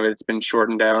ending of it. It's been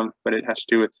shortened down, but it has to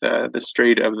do with the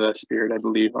Strait of the Spirit, I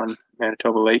believe, on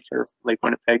Manitoba Lake or Lake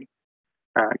Winnipeg.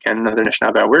 Again, another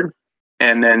Anishnaabe word.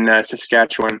 And then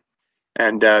Saskatchewan.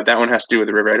 And that one has to do with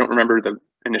the river. I don't remember the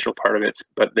initial part of it,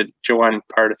 but the Chewan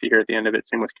part, if you hear at the end of it,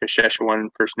 same with Kasheshawan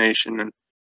First Nation and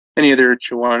any other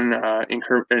Chewan.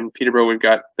 In Peterborough, we've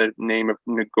got the name of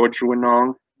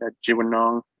Ngojwanong. That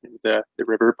Jiwanong is the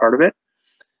river part of it.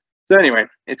 So anyway,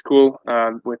 it's cool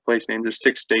with place names. There's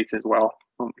 6 states as well.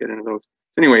 Won't get into those.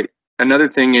 Anyway, another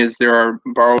thing is there are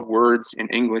borrowed words in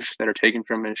English that are taken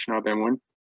from Anishnaabemowen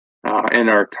and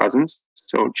our cousins.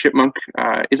 So chipmunk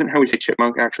isn't how we say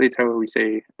chipmunk, actually. It's how we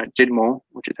say jidmo,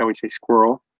 which is how we say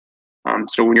squirrel.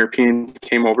 So when Europeans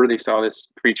came over, they saw this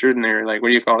creature and they're like, what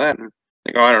do you call that? And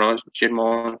they go, I don't know, it's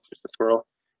jidmo, it's just a squirrel.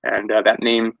 And that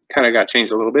name kind of got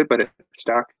changed a little bit, but it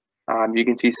stuck. You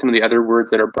can see some of the other words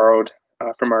that are borrowed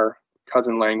from our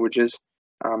cousin languages.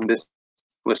 This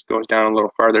list goes down a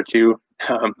little farther too.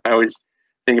 I always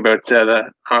think about the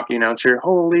hockey announcer,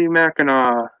 holy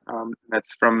Mackinac.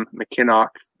 That's from Mackinac,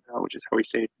 which is how we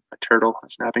say a turtle, a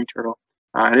snapping turtle.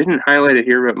 I didn't highlight it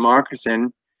here, but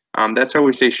moccasin, that's how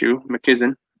we say shoe,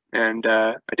 Mackisin. And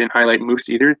I didn't highlight moose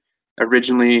either.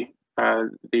 Originally, the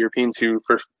Europeans who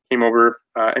first came over,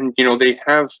 and you know, they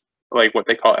have like what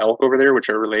they call elk over there, which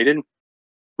are related.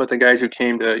 But the guys who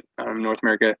came to North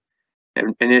America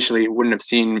initially wouldn't have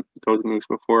seen those moose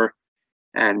before.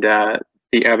 And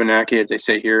the Abenaki, as they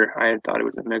say here, I had thought it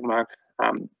was a Mi'kmaq.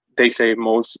 They say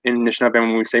moose. In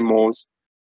Anishnaabe, we say moose.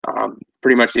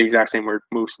 Pretty much the exact same word,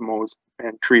 moose, moose,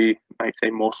 and tree might say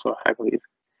mosa, I believe.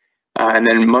 And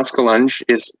then muskellunge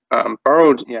is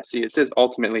borrowed. Yeah, see, it says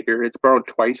ultimately here. It's borrowed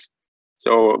twice.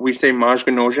 So we say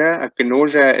majganoja. A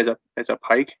ganoja is a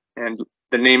pike, and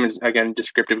the name is again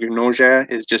descriptive.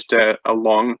 Ganoja is just a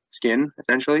long skin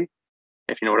essentially,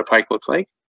 if you know what a pike looks like.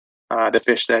 The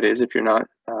fish, that is, if you're not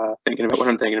thinking about what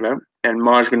I'm thinking about. And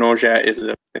Majganoja is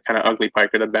the kind of ugly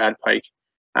pike, or the bad pike,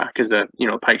 because the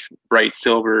pike's bright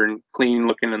silver and clean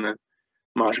looking, and the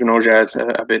Majganoja is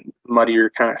a bit muddier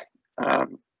kind of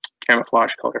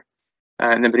camouflage color.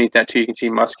 And then beneath that too, you can see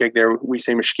muskeg there. We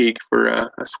say mesquite for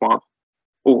a swamp.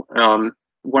 Oh,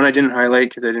 one I didn't highlight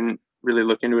because I didn't really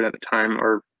look into it at the time,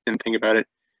 or didn't think about it.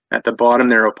 At the bottom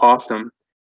there, opossum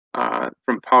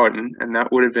from Powhatan, and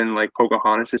that would have been like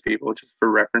Pocahontas's people, just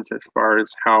for reference as far as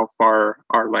how far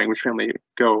our language family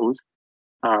goes.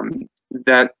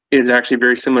 That is actually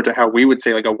very similar to how we would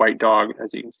say like a white dog,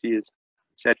 as you can see is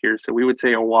said here. So we would say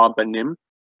Awabanim.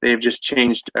 They've just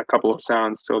changed a couple of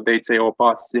sounds. So they'd say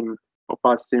Opossum,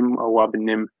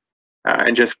 Awabanim.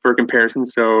 And just for comparison,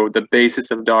 so the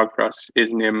basis of dog for us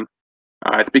is Nim.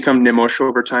 It's become Nimosh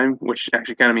over time, which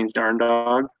actually kind of means darn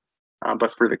dog.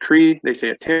 But for the Cree, they say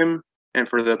a Tim, and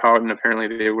for the Powhatan,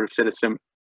 apparently they would have said a Sim.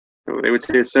 So they would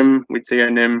say a Sim, we'd say a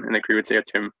Nim, and the Cree would say a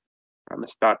Tim. The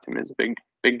Stockton is a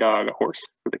big dog, a horse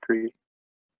for the Cree.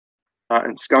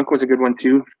 And skunk was a good one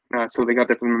too. So they got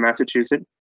that from Massachusetts.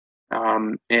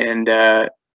 And I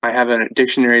have a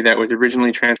dictionary that was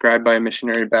originally transcribed by a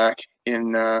missionary back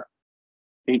in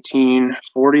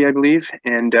 1840, I believe.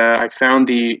 And I found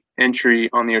the entry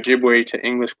on the Ojibwe to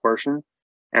English portion.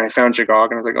 And I found Jagog,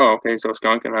 and I was like, oh, okay, so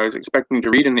skunk. And I was expecting to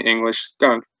read in the English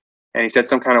skunk. And he said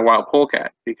some kind of wild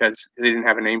polecat, because they didn't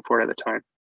have a name for it at the time.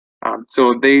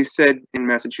 So they said in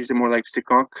Massachusetts more like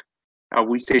Sikunk.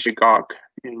 We say Jagog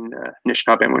in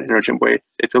Anishnaabemowen and Ojibwe.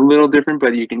 It's a little different,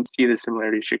 but you can see the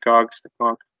similarity. Jagog,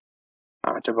 Sikunk,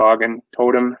 Tavogan,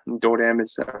 Totem, and Dodam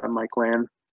is my clan.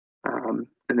 And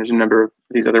there's a number of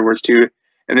these other words too.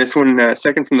 And this one,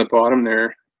 second from the bottom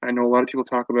there, I know a lot of people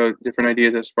talk about different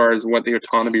ideas as far as what the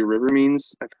Otonabee River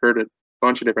means. I've heard a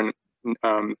bunch of different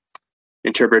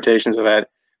interpretations of that,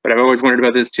 but I've always wondered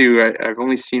about this too. I've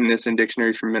only seen this in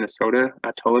dictionaries from Minnesota,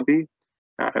 Tullabee.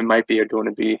 It might be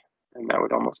Adonabee, and that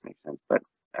would almost make sense, but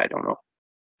I don't know.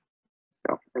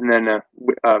 So, and then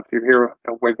if you hear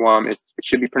a wigwam, it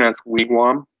should be pronounced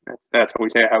wigwam. That's how we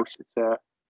say a house. It's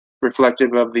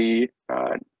reflective of the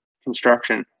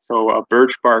construction. So a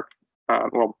birch bark,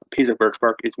 well, a piece of birch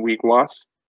bark is wigwas.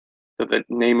 So the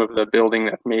name of the building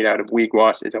that's made out of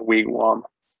wigwas is a wigwam.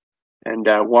 And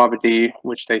wabadi,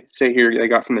 which they say here they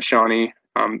got from the Shawnee,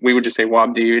 we would just say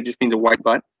wabdi. It just means a white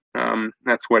butt.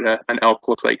 That's what an elk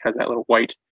looks like, has that little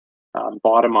white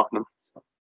bottom on them. So,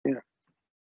 yeah,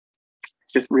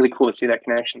 it's just really cool to see that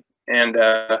connection. And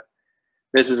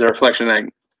this is a reflection of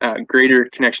that greater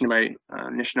connection to my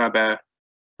Anishinaabe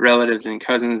relatives and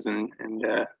cousins and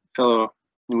fellow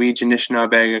Nuij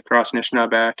Anishinaabe across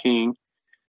Anishinaabe King.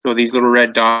 So these little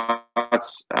red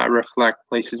dots reflect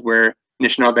places where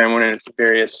Anishinaabemowen and its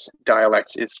various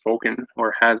dialects is spoken,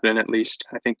 or has been at least.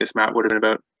 I think this map would have been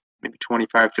about maybe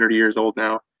 25, 30 years old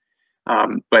now.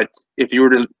 But if you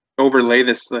were to overlay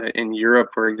this in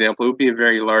Europe, for example, it would be a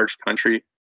very large country.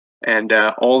 And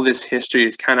all this history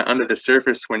is kind of under the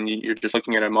surface when you're just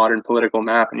looking at a modern political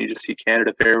map and you just see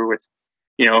Canada there with,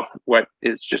 what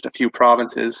is just a few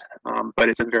provinces, but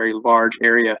it's a very large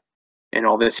area and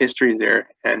all this history is there.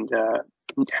 And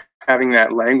having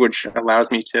that language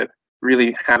allows me to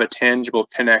really have a tangible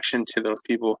connection to those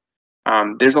people.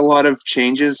 There's a lot of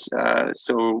changes,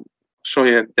 so I'll show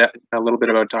you that a little bit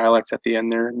about dialects at the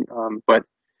end there. But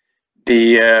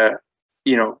the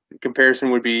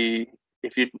comparison would be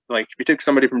if you took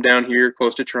somebody from down here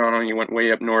close to Toronto and you went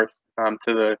way up north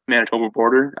to the Manitoba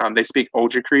border. They speak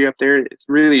Ojibwe up there. It's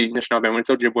really Anishinaabe. It's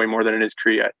Ojibwe more than it is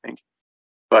Cree, I think.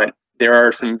 But there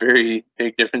are some very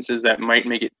big differences that might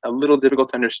make it a little difficult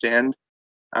to understand.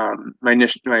 My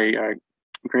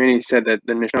granny said that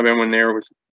the Anishinaabe there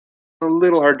was a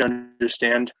little hard to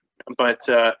understand, but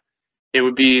it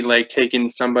would be like taking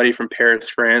somebody from Paris,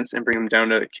 France, and bring them down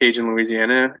to Cajun,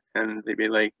 Louisiana, and they'd be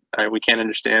like, we can't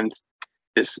understand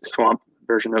this swamp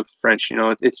version of French.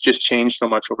 It's just changed so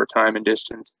much over time and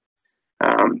distance.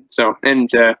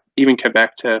 Even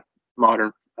Quebec to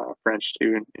modern French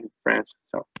too in France.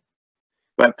 So,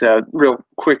 but real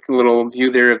quick little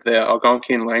view there of the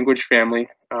Algonquian language family.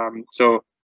 So,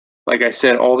 like I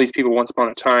said, all these people once upon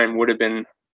a time would have been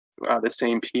the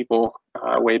same people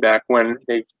way back when.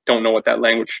 They don't know what that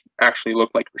language actually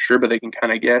looked like for sure, but they can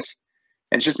kind of guess.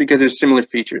 And it's just because there's similar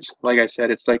features. Like I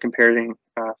said, it's like comparing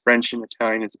French and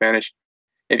Italian and Spanish.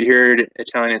 If you heard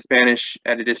Italian and Spanish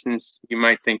at a distance, you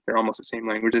might think they're almost the same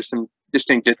language. There's some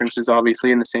distinct differences,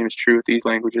 obviously, and the same is true with these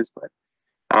languages, but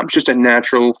it's just a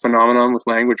natural phenomenon with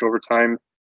language over time.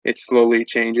 It slowly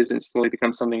changes and slowly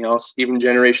becomes something else. Even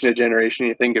generation to generation,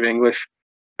 you think of English.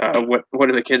 what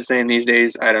are the kids saying these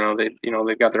days? I don't know.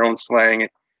 They've got their own slang,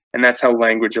 and that's how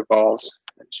language evolves.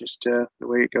 That's just the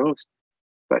way it goes.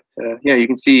 But yeah, you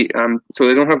can see. So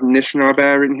they don't have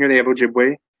Anishnaabe written here. They have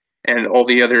Ojibwe, and all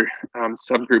the other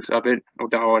subgroups of it: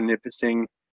 Odawa, Nipissing,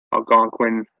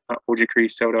 Algonquin, Ojibwe,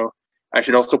 Soto. I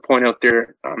should also point out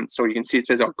there. So you can see it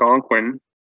says Algonquin.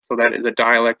 So that is a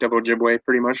dialect of Ojibwe,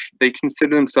 pretty much. They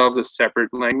consider themselves a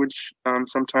separate language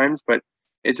sometimes, but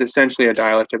it's essentially a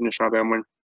dialect of Anishnaabemowen.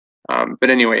 But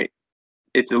anyway,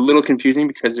 it's a little confusing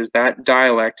because there's that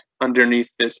dialect underneath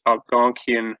this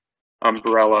Algonquian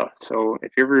umbrella. So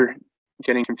if you're ever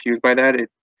getting confused by that,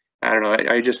 I don't know,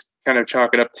 I just kind of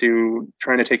chalk it up to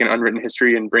trying to take an unwritten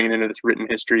history and bring it into this written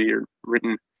history or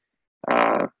written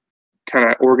kind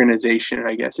of organization,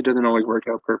 I guess. It doesn't always work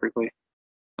out perfectly.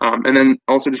 And then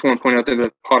also just want to point out that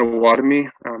the Potawatomi,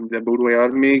 the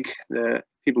Budway, the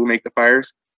people who make the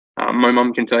fires, my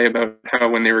mom can tell you about how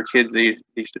when they were kids, they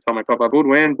used to tell my papa,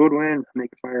 Budwan,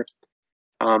 make a fire.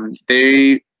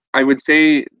 I would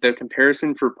say the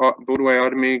comparison for Budway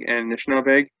and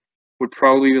Anishinaabe would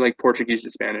probably be like Portuguese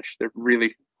to Spanish. They're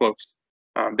really close.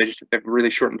 They've really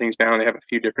shortened things down. They have a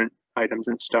few different items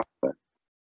and stuff, but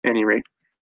at any rate.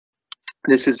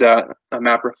 This is a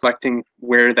map reflecting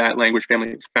where that language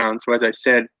family is found. So as I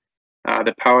said,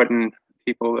 the Powhatan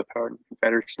people, the Powhatan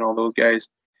Confederates and all those guys,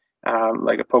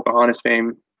 like a Pocahontas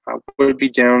fame, would be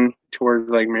down towards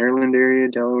like Maryland area,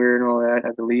 Delaware and all that, I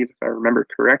believe, if I remember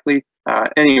correctly.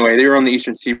 Anyway, they were on the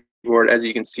eastern seaboard, as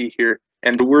you can see here.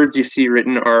 And the words you see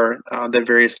written are the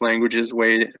various languages'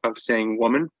 way of saying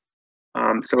woman.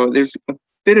 So there's a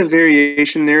bit of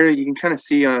variation there. You can kind of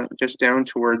see just down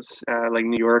towards like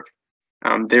New York.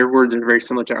 Their words are very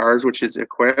similar to ours, which is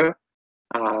Ikwe.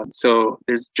 So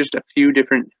there's just a few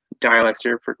different dialects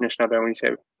here for Anishinaabe. When you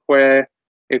say Ikwe,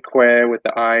 Ikwe with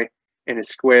the I, and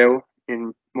Isqueo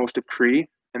in most of Cree,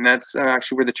 and that's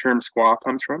actually where the term squaw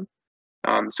comes from.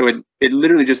 So it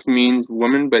literally just means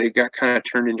woman, but it got kind of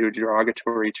turned into a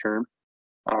derogatory term.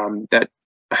 That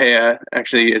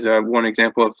actually is one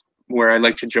example of where I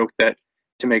like to joke that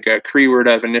to make a Cree word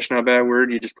out of an Anishinaabe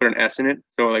word, you just put an S in it.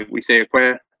 So like we say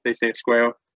Ikwe, they say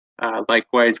Isqueo.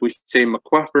 Likewise, we say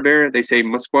Makwa for bear, they say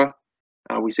Musqua.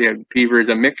 We say a beaver is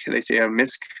a mick, they say a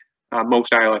misk. Most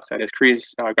dialects, that is.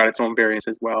 Cree's got its own variants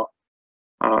as well.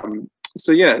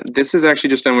 So yeah, this is actually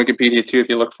just on Wikipedia too, if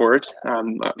you look for it.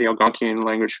 The Algonquian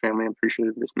language family, I'm pretty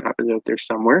sure this map is out there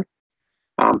somewhere.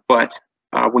 But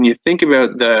when you think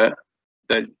about the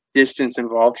distance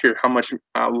involved here, how much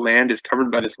land is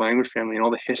covered by this language family and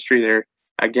all the history there,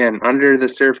 again, under the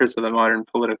surface of the modern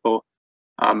political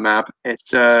map,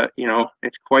 it's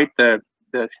it's quite the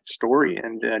story,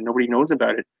 and nobody knows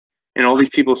about it. And all these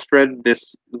people spread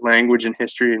this language and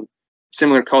history and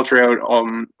similar culture out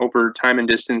over time and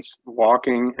distance,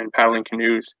 walking and paddling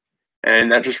canoes,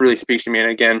 and that just really speaks to me. And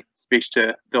again, speaks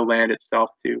to the land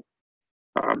itself too.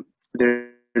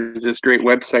 There's this great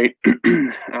website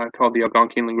called the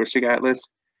Algonquian Linguistic Atlas,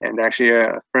 and actually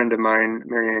a friend of mine,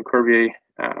 Marianne Corbier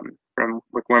from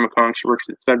Wikwemikong, she works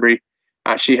at Sudbury.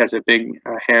 She has a big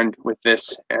hand with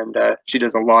this, and she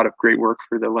does a lot of great work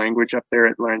for the language up there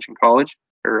at Laurentian College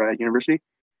or university.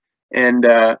 And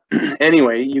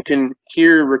anyway, you can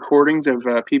hear recordings of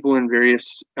people in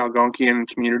various Algonquian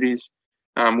communities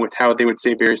with how they would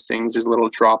say various things. There's a little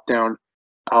drop-down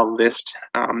list,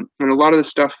 and a lot of the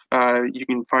stuff you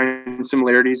can find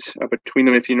similarities between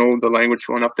them if you know the language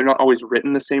well enough. They're not always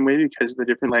written the same way because the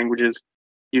different languages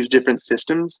use different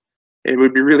systems. It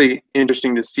would be really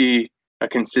interesting to see a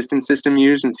consistent system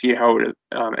used and see how it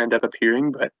would end up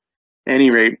appearing. But at any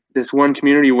rate, this one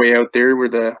community way out there where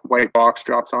the white box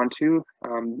drops onto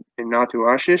in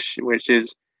Natuashish, which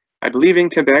is, I believe, in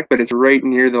Quebec, but it's right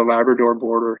near the Labrador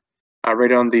border,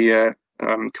 right on the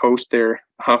coast there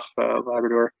off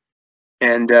Labrador.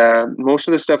 And most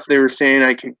of the stuff they were saying,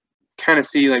 I can kind of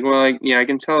see, like, well, yeah, I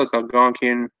can tell it's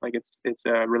Algonquian, like it's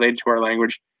related to our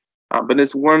language. But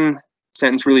this one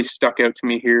sentence really stuck out to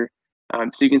me here.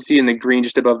 So you can see in the green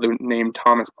just above the name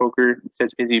Thomas Poker, it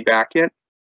says, "Is he back yet?"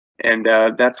 And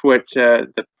that's what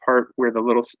the part where the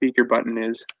little speaker button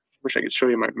is. Wish I could show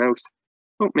you my mouse.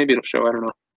 Oh, maybe it'll show, I don't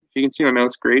know. If you can see my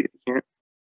mouse, great. If you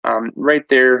can't. Right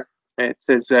there, it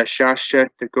says Shasha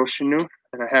Degoshinu,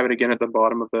 and I have it again at the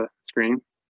bottom of the screen.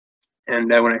 And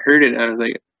when I heard it, I was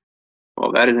like,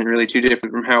 well, that isn't really too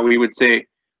different from how we would say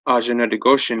Ajana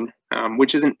Degoshin,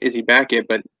 which isn't "is he back yet,"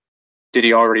 but did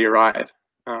he already arrive?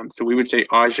 So we would say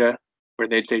Aja, where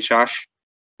they'd say Shash,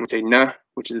 and we'd say Na,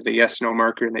 which is the yes/no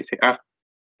marker, and they say Ah,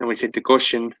 and we say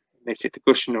Degoshin, and they say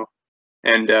Degoshino.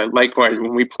 And likewise,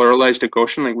 when we pluralize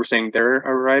Degoshin, like we're saying they're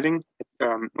arriving,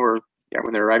 when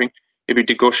they're arriving, it'd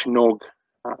be Degoshinog,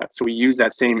 So we use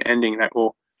that same ending, that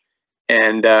O,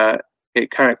 and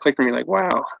it kind of clicked for me like,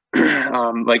 wow,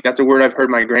 like that's a word I've heard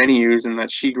my granny use and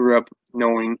that she grew up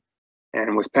knowing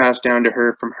and was passed down to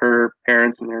her from her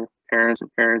parents and their parents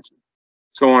and parents,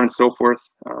 so on and so forth,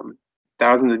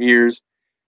 thousands of years.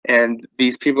 And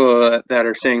these people that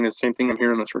are saying the same thing I'm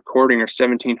hearing in this recording are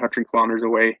 1,700 kilometers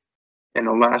away. And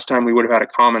the last time we would have had a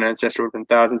common ancestor would have been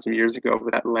thousands of years ago,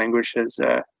 but that language has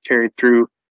carried through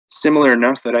similar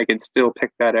enough that I could still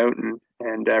pick that out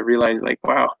and realize like,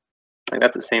 wow, like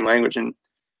that's the same language. And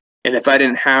if I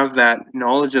didn't have that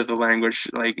knowledge of the language,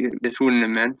 like this wouldn't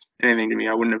have meant anything to me.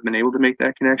 I wouldn't have been able to make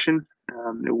that connection.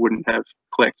 It wouldn't have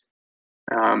clicked.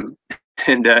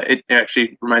 And it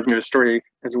actually reminds me of a story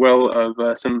as well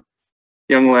of some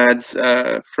young lads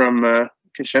from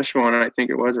Saskatchewan, I think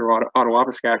it was, or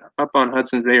Ottawapiskat, up on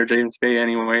Hudson's Bay or James Bay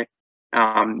anyway.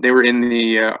 They were in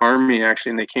the army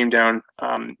actually, and they came down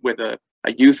with a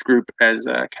youth group as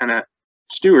kind of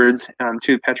stewards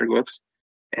to the petroglyphs.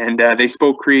 And they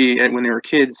spoke Cree when they were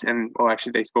kids, and well,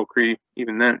 actually they spoke Cree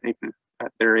even then, even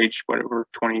at their age, whatever,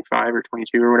 25 or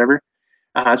 22 or whatever.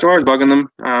 So I was bugging them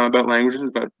about languages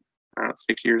about, I don't know,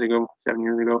 6 years ago, 7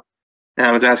 years ago. And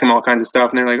I was asking them all kinds of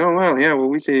stuff, and they're like, oh, well, yeah, well,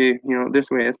 we say, you know,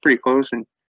 this way, it's pretty close. And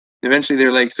eventually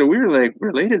they're like, so we were like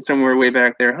related somewhere way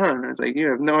back there, huh? And I was like, you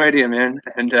have no idea, man.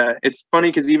 And it's funny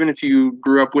because even if you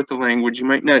grew up with the language, you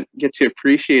might not get to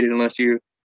appreciate it unless you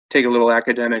take a little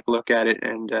academic look at it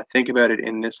and think about it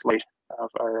in this light of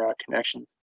our connections.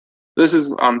 This is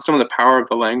some of the power of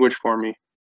the language for me.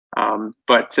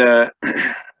 But I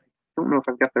don't know if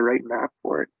I've got the right map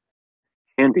for it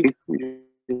handy.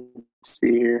 Let's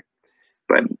see here.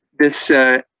 But this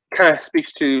kind of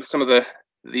speaks to some of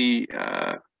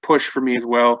the push for me as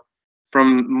well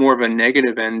from more of a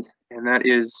negative end, and that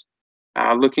is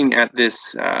looking at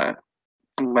this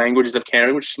languages of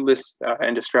Canada, which lists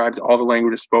and describes all the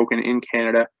languages spoken in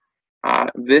Canada.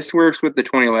 This works with the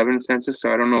 2011 census,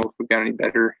 so I don't know if we've got any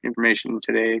better information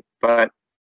today, but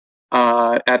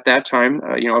at that time,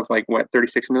 you know, of like what,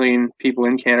 36 million people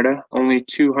in Canada, only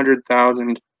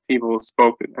 200,000 people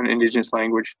spoke an Indigenous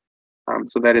language.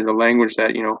 So that is a language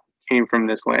that, you know, came from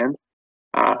this land.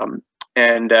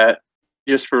 And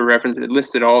just for reference, it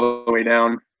listed all the way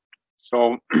down.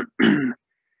 So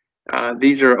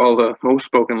these are all the most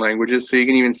spoken languages. So you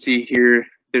can even see here,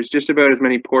 there's just about as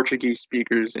many Portuguese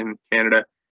speakers in Canada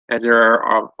as there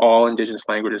are of all Indigenous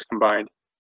languages combined.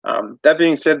 That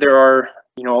being said, there are,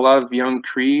 you know, a lot of young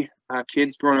Cree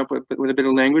kids growing up with a bit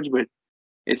of language, but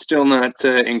it's still not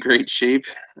in great shape.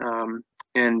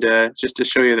 And just to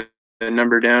show you the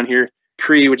number down here,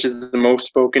 Cree, which is the most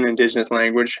spoken Indigenous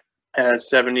language, has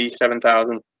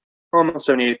 77,000, almost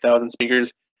 78,000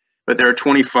 speakers, but there are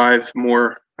 25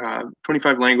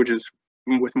 languages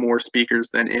with more speakers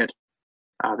than it,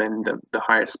 than the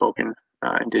highest spoken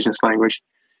Indigenous language.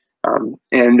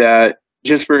 And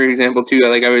just for example too,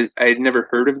 like I had never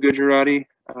heard of Gujarati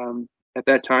at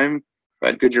that time,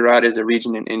 but Gujarat is a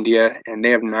region in India and they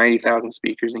have 90,000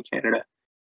 speakers in Canada.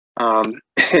 I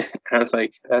was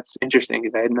like, that's interesting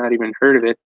because I had not even heard of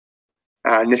it.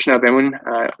 Anishnaabemowen,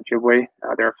 Ojibwe,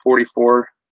 there are 44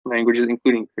 languages,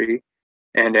 including Cree,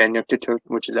 and Nuktitut,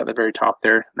 which is at the very top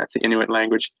there. That's the Inuit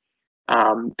language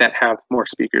that have more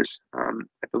speakers. I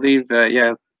believe,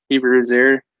 yeah, Hebrew is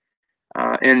there.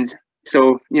 And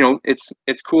so, you know,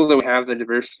 it's cool that we have the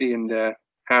diversity and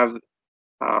have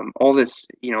all this,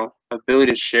 you know,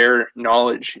 ability to share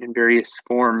knowledge in various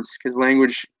forms, because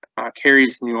language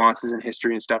carries nuances and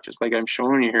history and stuff, just like I'm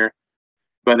showing you here.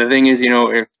 But the thing is, you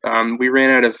know, if we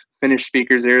ran out of Finnish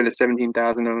speakers there, the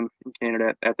 17,000 of them in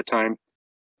Canada at the time,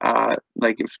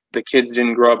 like if the kids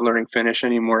didn't grow up learning Finnish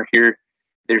anymore here,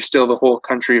 there's still the whole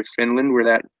country of Finland where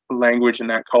that language and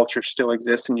that culture still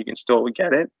exists and you can still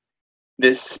get it.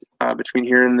 This, between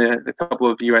here and the couple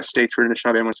of US states where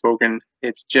Anishnaabemowen was spoken,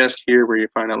 it's just here where you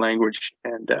find that language.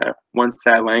 And once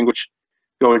that language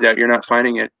goes out, you're not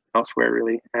finding it elsewhere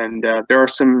really. And there are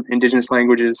some Indigenous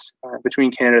languages between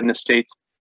Canada and the States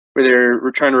where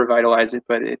we're trying to revitalize it,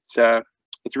 but it's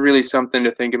really something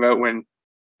to think about when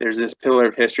there's this pillar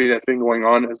of history that's been going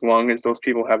on as long as those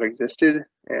people have existed,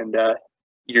 and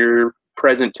you're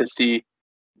present to see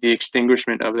the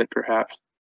extinguishment of it, perhaps.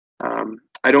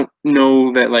 I don't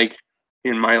know that, like,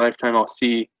 in my lifetime I'll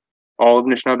see all of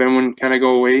Anishnaabemowen kind of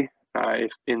go away,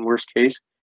 if in worst case,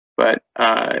 but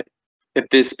at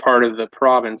this part of the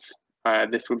province,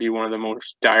 this would be one of the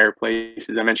most dire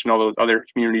places. I mentioned all those other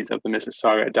communities of the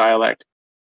Mississauga dialect,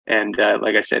 and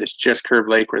like I said, it's just Curve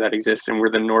Lake where that exists, and we're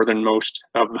the northernmost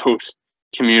of those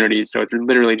communities. So it's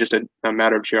literally just a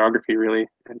matter of geography, really,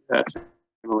 and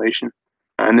assimilation.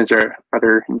 And there's our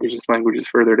other Indigenous languages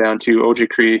further down to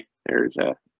Ojibwe. There's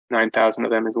 9,000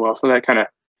 of them as well. So that kind of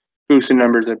boosts the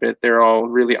numbers a bit. They're all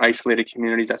really isolated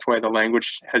communities. That's why the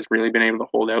language has really been able to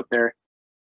hold out there.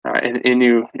 And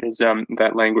Innu is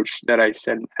that language that I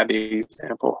said had the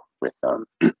example with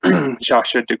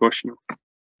Shasha Degoshin.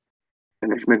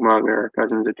 And there's Mi'kmaq, there are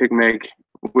cousins of Pygmeg,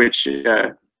 which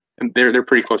they're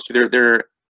pretty close to.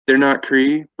 They're not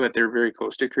Cree, but they're very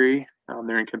close to Cree.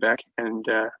 They're in Quebec, and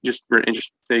just for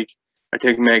interest's sake, a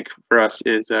Pygmeg for us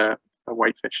is a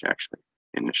whitefish actually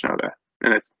in Anishinaabe,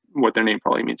 and that's what their name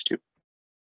probably means too.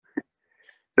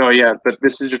 So yeah, but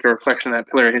this is just a reflection of that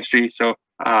pillar of history. So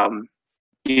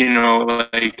you know,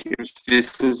 like if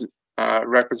this is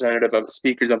representative of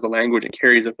speakers of the language and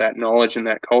carriers of that knowledge and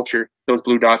that culture, those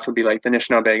blue dots would be like the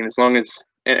Anishinaabe, and as long as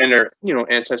and their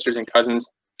ancestors and cousins,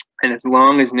 and as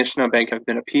long as Anishinaabe have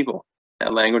been a people,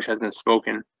 that language has been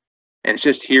spoken, and it's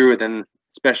just here within,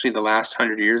 especially the last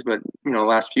 100 years, but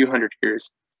last few hundred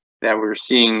years, that we're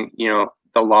seeing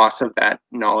the loss of that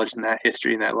knowledge and that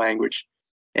history and that language.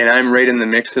 And I'm right in the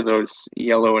mix of those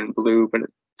yellow and blue, but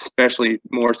especially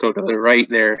more so to the right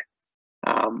there,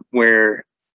 where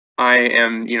I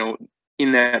am,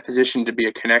 in that position to be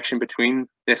a connection between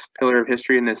this pillar of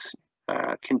history and this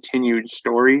continued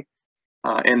story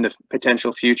and the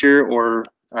potential future, or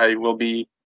I will be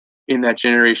in that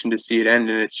generation to see it end.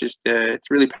 And it's just, it's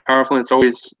really powerful. And it's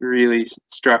always really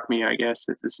struck me, I guess.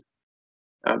 It's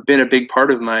been a big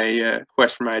part of my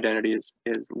quest for my identity is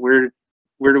where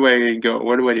do I go?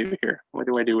 What do I do here? What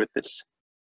do I do with this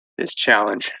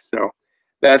challenge? So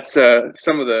that's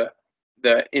some of the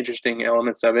interesting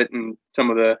elements of it, and some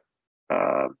of the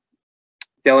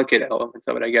delicate elements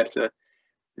of it, I guess.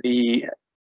 The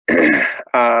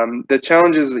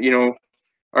challenges,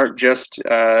 aren't just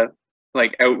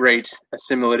like outright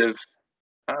assimilative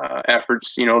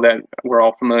efforts, that we're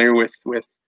all familiar with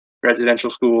residential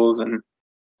schools and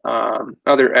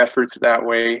other efforts that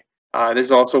way.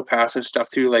 There's also passive stuff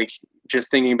too, like just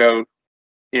thinking about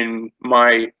in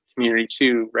my community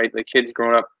too, right? The kids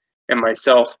growing up and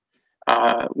myself,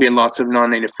 we had lots of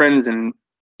non-native friends, and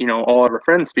all of our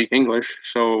friends speak English.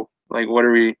 So like, what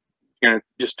are we gonna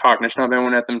just talk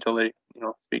Anishnaabemowen at them until they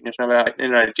speak Anishinaabe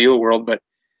in an ideal world? But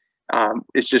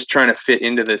it's just trying to fit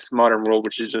into this modern world,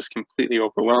 which is just completely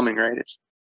overwhelming, right? It's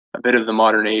a bit of the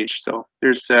modern age. So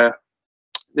there's a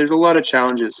lot of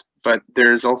challenges, but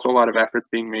there's also a lot of efforts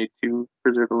being made to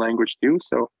preserve the language too.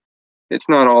 So it's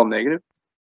not all negative.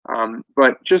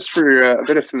 But just for a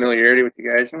bit of familiarity with you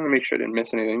guys, I want to make sure I didn't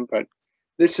miss anything, but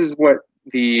this is what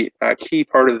the key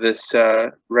part of this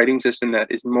writing system that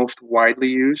is most widely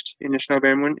used in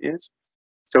Anishnaabemowen is.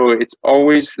 So it's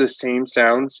always the same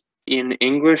sounds. In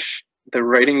English, the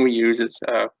writing we use is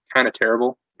kind of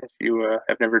terrible if you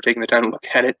have never taken the time to look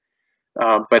at it.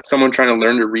 But someone trying to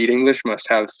learn to read English must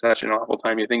have such an awful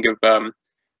time. You think of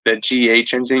the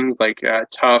GH endings like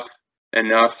tough,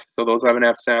 enough, so those have an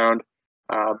F sound.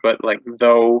 But like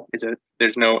though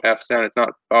there's no F sound, it's not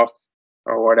buff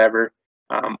or whatever.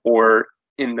 Or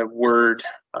in the word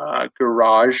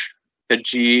garage, the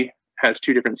G has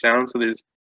two different sounds. So there's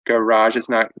garage, it's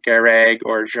not garage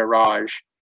or garage.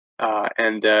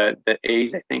 And the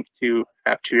A's, I think, too,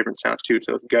 have two different sounds too.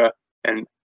 So it's ga and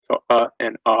so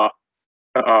and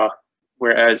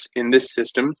whereas in this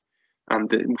system,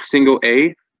 the single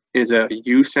A is a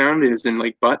U sound, is in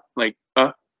like but, like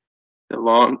The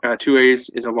long two A's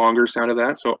is a longer sound of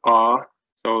that. So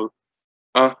so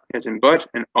as in but,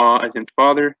 and as in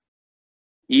father.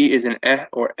 E is an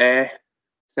or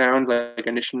sound, like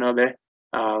Anishinaabe.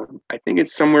 I think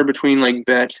it's somewhere between like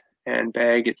bet and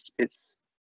bag.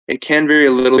 It can vary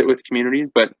a little bit with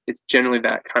communities, but it's generally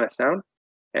that kind of sound.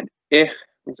 And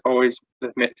is always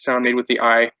the sound made with the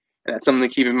I, and that's something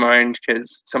to keep in mind,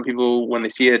 because some people, when they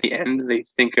see it at the end, they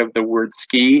think of the word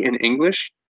ski in English,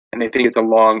 and they think it's a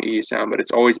long E sound, but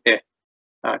it's always I.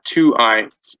 Two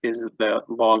I's is the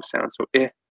long sound, so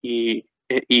E,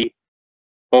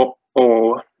 O,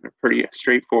 pretty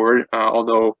straightforward,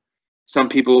 although some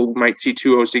people might see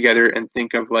two O's together and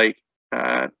think of like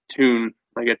tune,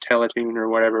 like a teletune or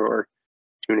whatever, or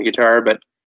tune a guitar, but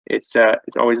it's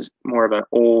always more of an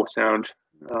O sound.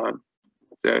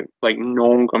 Like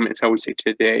nongum is how we say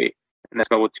today, and that's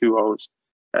spelled with two O's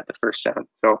at the first sound.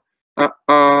 So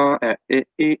o,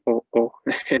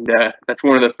 and that's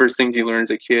one of the first things you learn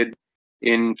as a kid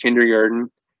in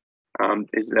kindergarten,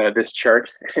 is this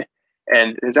chart.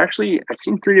 And it's actually, I've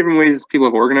seen 3 different ways people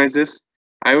have organized this.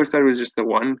 I always thought it was just the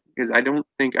one, because I don't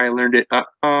think I learned it I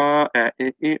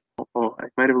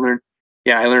might have learned,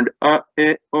 yeah, I learned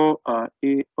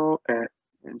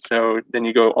and so then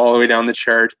you go all the way down the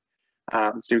chart.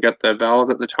 So you've got the vowels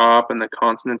at the top and the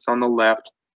consonants on the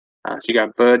left. So you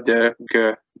got b, d,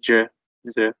 g, j,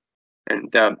 z,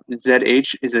 and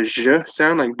zh is a zh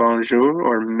sound, like bonjour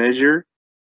or measure.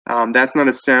 That's not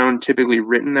a sound typically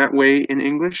written that way in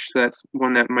English, so that's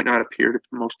one that might not appear to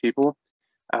most people.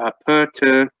 P,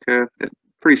 t, k,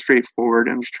 pretty straightforward.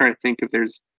 I'm just trying to think if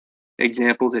there's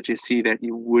examples that you see that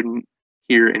you wouldn't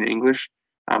hear in English.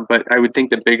 But I would think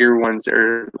the bigger ones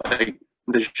are like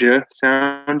the zh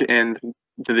sound, and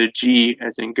the g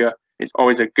as in g is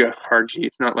always a g hard g.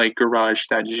 It's not like garage,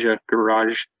 that zh,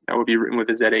 garage, that would be written with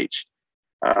a zh.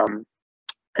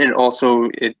 And also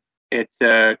it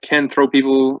can throw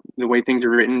people the way things are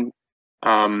written.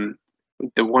 The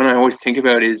one I always think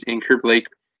about is in Curve Lake.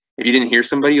 If you didn't hear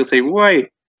somebody, you'll say, why?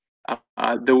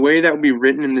 The way that would be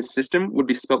written in this system would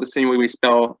be spelled the same way we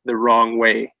spell the wrong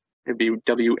way. It'd be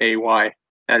W-A-Y.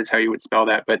 That is how you would spell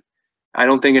that. But I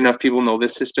don't think enough people know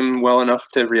this system well enough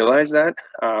to realize that.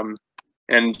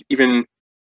 And even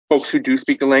folks who do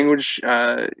speak the language,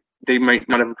 they might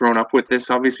not have grown up with this.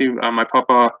 Obviously, my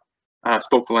papa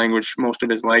spoke the language most of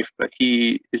his life, but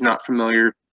he is not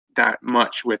familiar that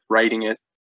much with writing it.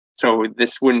 So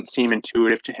this wouldn't seem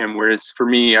intuitive to him, whereas for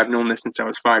me, I've known this since I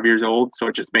was 5 years old, so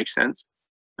it just makes sense.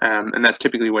 And that's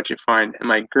typically what you find. And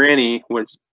my granny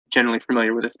was generally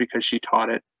familiar with this because she taught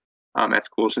it at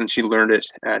schools, and she learned it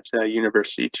at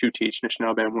university to teach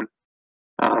Anishnaabemowen.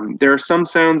 There are some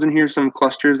sounds in here, some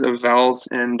clusters of vowels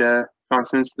and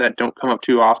consonants that don't come up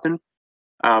too often,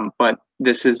 but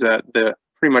this is the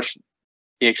pretty much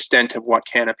the extent of what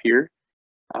can appear.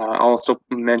 I'll also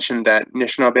mention that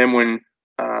Anishnaabemowen,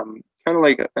 kind of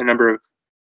like a number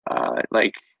of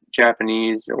like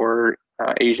Japanese or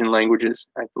Asian languages,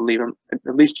 I believe,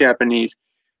 at least Japanese,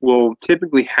 will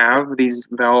typically have these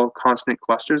vowel consonant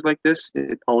clusters like this.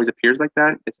 It always appears like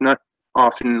that. It's not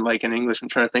often like in English. I'm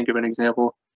trying to think of an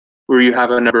example where you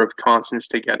have a number of consonants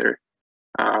together,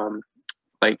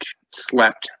 like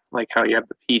slept, like how you have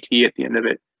the PT at the end of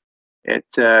it.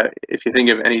 If you think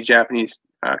of any Japanese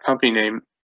company name,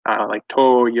 like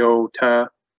Toyota,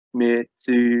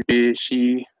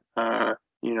 Mitsubishi,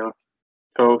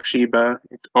 Toshiba,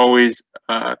 it's always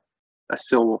a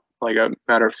syllable, like a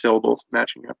matter of syllables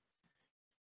matching up.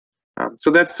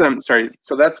 So that's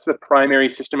the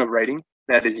primary system of writing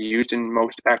that is used in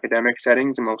most academic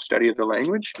settings and most study of the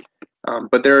language.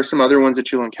 But there are some other ones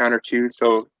that you'll encounter too.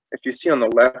 So if you see on the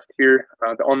left here,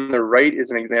 on the right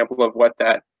is an example of what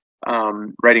that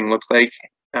writing looks like.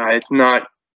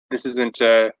 This isn't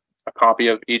a copy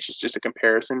of each, it's just a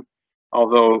comparison.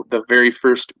 Although the very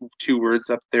first two words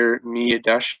up there,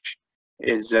 Miadash,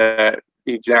 is the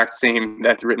exact same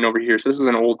that's written over here. So this is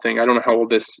an old thing. I don't know how old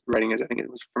this writing is. I think it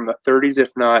was from the 30s, if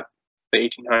not the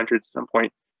 1800s at some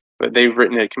point. But they've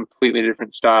written a completely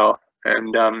different style.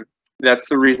 And that's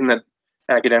the reason that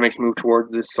academics move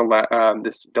towards this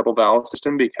double vowel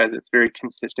system, because it's very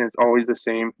consistent. It's always the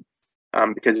same,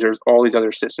 because there's all these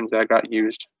other systems that got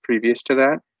used previous to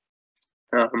that.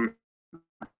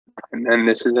 And then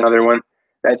this is another one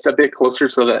that's a bit closer,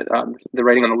 so that the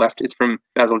writing on the left is from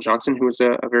Basil Johnson, who was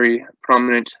a very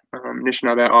prominent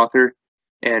Anishinaabe author.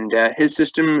 And his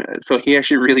system, so he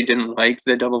actually really didn't like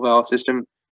the double vowel system.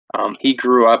 He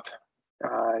grew up,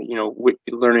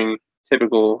 learning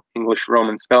typical English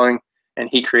Roman spelling, and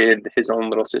he created his own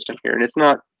little system here. And it's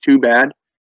not too bad.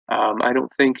 I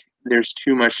don't think there's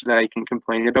too much that I can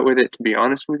complain about with it, to be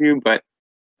honest with you, but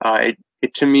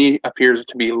it to me appears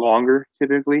to be longer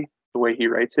typically, the way he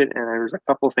writes it. And there's a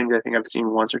couple of things I think I've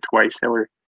seen once or twice that were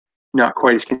not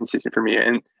quite as consistent for me.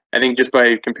 And I think just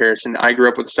by comparison, I grew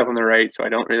up with stuff on the right, so I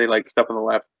don't really like stuff on the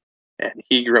left. And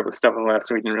he grew up with stuff on the left,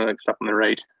 so he didn't really like stuff on the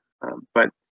right. But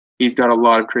he's got a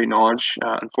lot of great knowledge.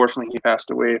 Unfortunately, he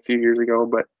passed away a few years ago,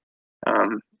 but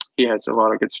he has a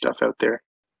lot of good stuff out there.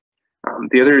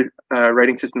 The other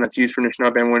writing system that's used for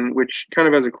Anishnaabemowen, which kind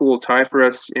of has a cool tie for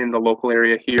us in the local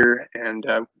area here, and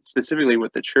specifically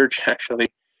with the church actually,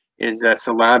 is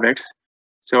syllabics.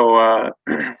 So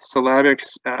syllabics,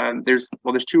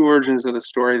 there's two origins of the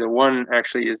story. The one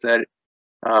actually is that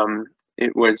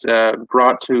it was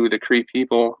brought to the Cree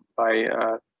people by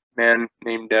a man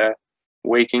named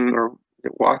Walking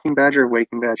Badger or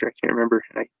Waking Badger. I can't remember.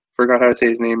 I forgot how to say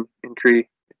his name in Cree.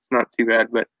 It's not too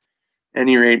bad, but at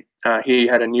any rate, he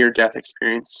had a near-death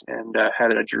experience and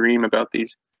had a dream about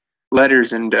these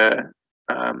letters and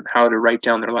how to write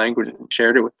down their language, and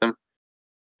shared it with them.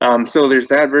 So there's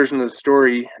that version of the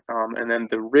story, and then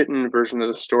the written version of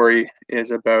the story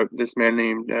is about this man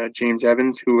named James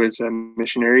Evans, who was a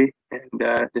missionary,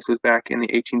 and this was back in the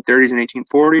 1830s and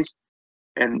 1840s.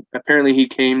 And apparently he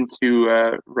came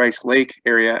to Rice Lake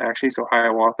area, actually, so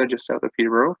Hiawatha, just south of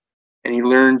Peterborough. and he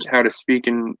learned how to speak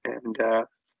and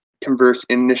converse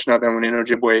in Anishnaabemowen in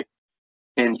Ojibwe.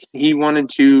 And he wanted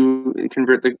to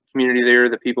convert the community there,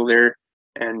 the people there,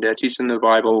 and teach them the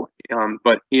Bible,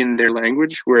 but in their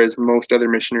language, whereas most other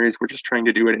missionaries were just trying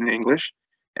to do it in English.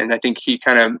 And I think he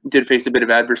kind of did face a bit of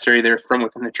adversary there from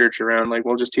within the church around, like,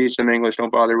 well, just teach them English,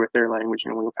 don't bother with their language.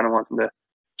 And we kind of want them to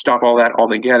stop all that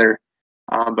altogether.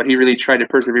 But he really tried to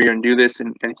persevere and do this.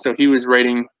 And so he was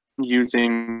writing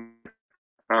using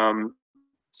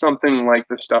something like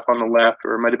the stuff on the left,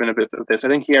 or it might have been a bit of this. I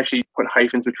think he actually put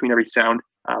hyphens between every sound,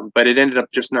 but it ended up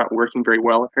just not working very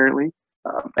well, apparently.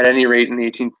 At any rate, in the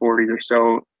 1840s or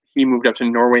so, he moved up to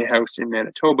Norway House in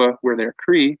Manitoba, where they're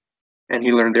Cree, and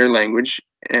he learned their language.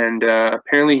 And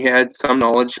apparently he had some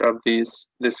knowledge of this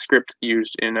script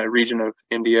used in a region of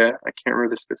India. I can't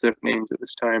remember the specific names at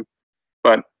this time,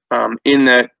 but in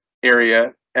that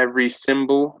area, every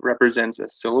symbol represents a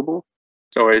syllable.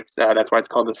 So it's that's why it's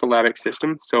called the syllabic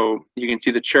system. So you can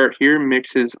see the chart here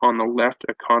mixes on the left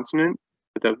a consonant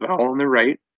with a vowel on the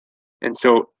right. And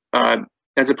so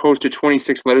as opposed to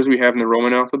 26 letters we have in the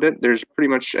Roman alphabet, there's pretty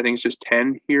much, I think it's just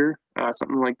 10 here,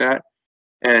 something like that.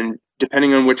 And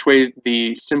depending on which way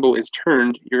the symbol is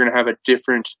turned, you're going to have a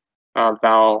different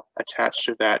vowel attached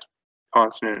to that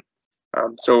consonant.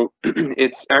 So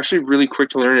it's actually really quick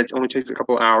to learn. It only takes a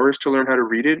couple hours to learn how to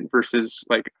read it versus,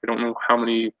 like, I don't know how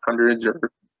many hundreds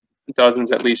or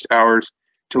dozens at least hours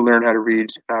to learn how to read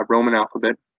Roman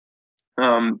alphabet.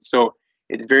 So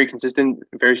it's very consistent,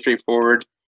 very straightforward.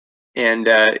 And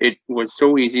it was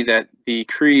so easy that the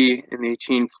Cree in the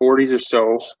 1840s or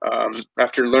so,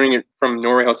 after learning it from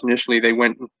Norway House initially, they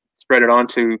went and spread it on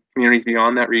to communities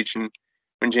beyond that region.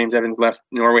 When James Evans left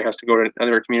Norway House to go to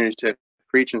other communities to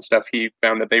preach and stuff, he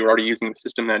found that they were already using the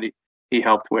system that he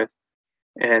helped with.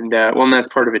 And well, and that's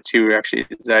part of it too, actually,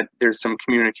 is that there's some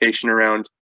communication around,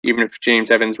 even if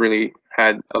James Evans really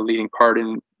had a leading part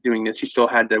in doing this, he still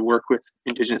had to work with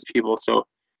Indigenous people. So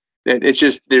it's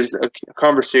just, there's a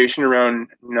conversation around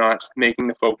not making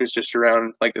the focus just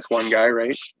around like this one guy,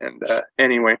 right? And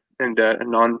anyway, and a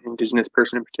non-Indigenous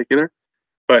person in particular.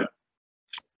 But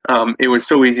it was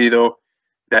so easy though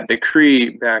that the Cree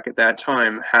back at that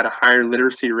time had a higher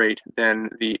literacy rate than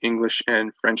the English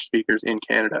and French speakers in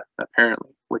Canada,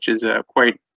 apparently, which is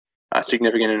quite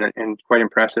significant and quite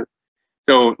impressive.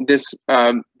 So this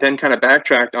then kind of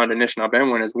backtracked onto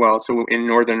Anishnaabemowen as well. So in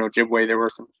northern Ojibwe, there were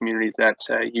some communities that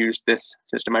used this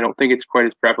system. I don't think it's quite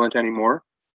as prevalent anymore,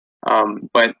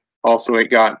 but also it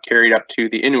got carried up to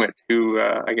the Inuit, who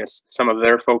I guess some of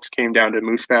their folks came down to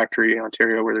Moose Factory,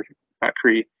 Ontario, where they're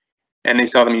Cree, and they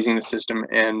saw them using the system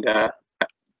and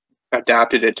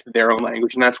adapted it to their own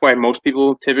language. And that's why most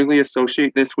people typically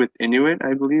associate this with Inuit,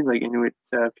 I believe, like Inuit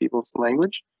people's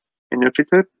language,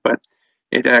 Inuktitut, but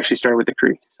it actually started with the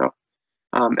Cree. So,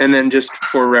 and then just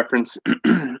for reference,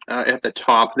 at the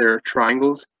top there are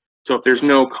triangles. So if there's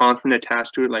no consonant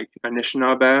attached to it, like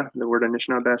Anishnaabe, the word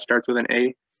Anishnaabe starts with an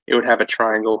A, it would have a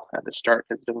triangle at the start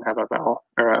because it doesn't have a vowel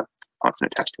or a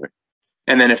consonant attached to it.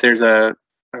 And then if there's a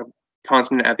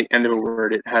consonant at the end of a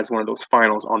word, it has one of those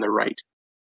finals on the right.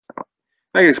 So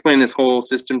I can explain this whole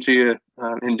system to you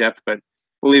in depth, but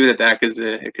we'll leave it at that because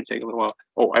it could take a little while.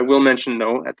 Oh, I will mention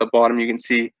though, at the bottom you can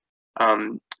see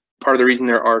part of the reason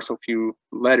there are so few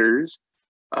letters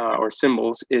or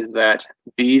symbols is that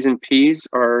B's and P's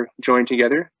are joined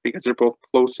together because they're both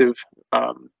plosive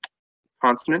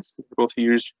consonants. They're both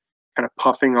used kind of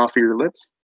puffing off of your lips.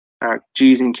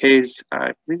 G's and K's,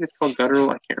 I think it's called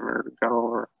guttural, I can't remember, guttural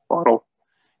or bottle.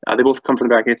 They both come from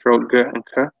the back of your throat, G and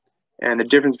K. And the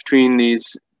difference between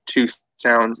these two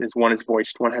sounds is one is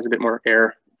voiced, one has a bit more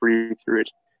air breathed through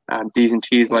it. D's and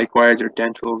T's likewise are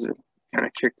dentals, are kind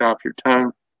of kicked off your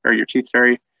tongue, or your teeth,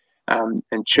 sorry.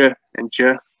 And ch and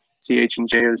j, ch and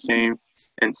j are the same,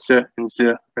 and s and z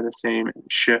are the same, and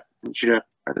sh and j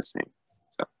are the same.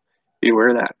 So be aware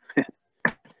of that.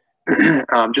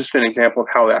 Just an example of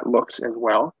how that looks as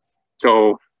well.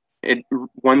 So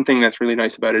one thing that's really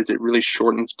nice about it is it really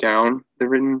shortens down the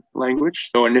written language.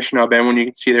 So Anishnaabemowen, you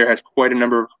can see there has quite a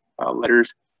number of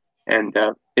letters. And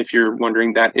if you're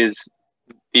wondering, that is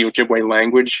the Ojibwe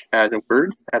language as a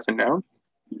word, as a noun.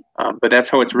 But that's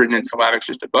how it's written in syllabics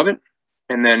just above it,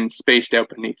 and then spaced out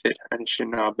beneath it,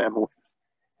 Anishnaabemowen.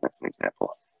 That's an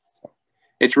example. So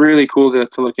it's really cool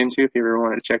to look into if you ever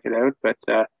wanted to check it out,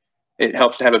 but it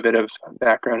helps to have a bit of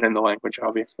background in the language,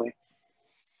 obviously.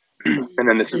 And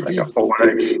then this is like a whole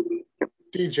one.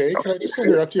 DJ, can I just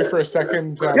interrupt you for a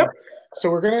second? Yep. So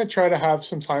we're going to try to have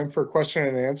some time for question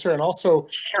and answer, and also...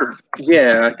 Sure.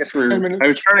 Yeah, I guess I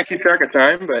was trying to keep track of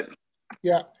time, but...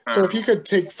 Yeah, so if you could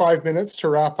take 5 minutes to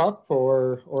wrap up, or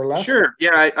or less? Sure.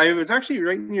 Yeah, I was actually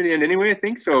right near the end anyway, I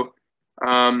think. So,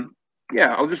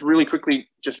 yeah, I'll just really quickly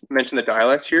just mention the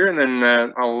dialects here, and then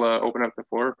I'll open up the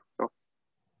floor. So,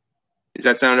 does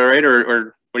that sound all right,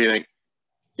 or what do you think?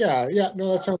 Yeah,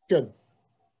 no, that sounds good.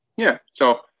 Yeah.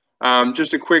 So,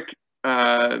 just a quick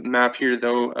map here,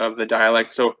 though, of the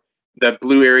dialects. So, the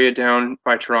blue area down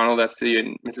by Toronto, that's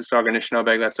the Mississauga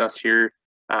Anishinaabe, that's us here.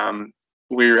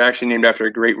 We're actually named after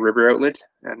a great river outlet,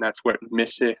 and that's what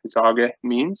Mississauga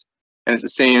means. And it's the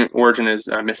same origin as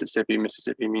Mississippi.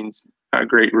 Mississippi means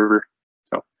great river.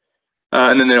 So,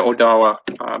 and then the Odawa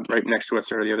right next to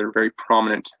us are the other very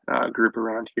prominent group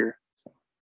around here.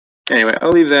 So, anyway,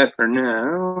 I'll leave that for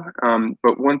now.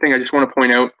 But one thing I just want to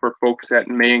point out for folks that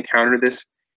may encounter this,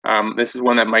 this is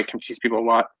one that might confuse people a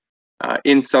lot.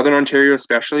 In Southern Ontario,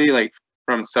 especially, like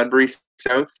from Sudbury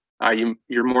south,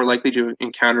 you're more likely to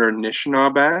encounter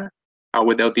Anishinaabe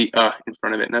without the in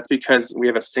front of it. And that's because we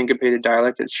have a syncopated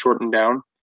dialect that's shortened down.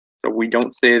 So we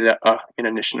don't say the in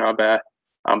Anishinaabe,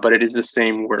 but it is the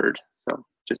same word. So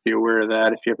just be aware of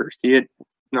that if you ever see it,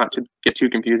 not to get too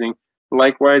confusing.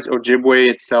 Likewise, Ojibwe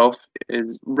itself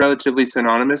is relatively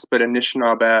synonymous, but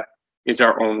Anishinaabe is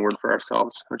our own word for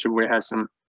ourselves. Ojibwe has some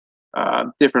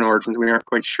different origins. We aren't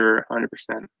quite sure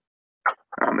 100%.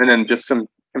 And then just some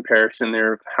comparison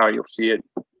there of how you'll see it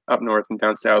up north and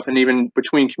down south. And even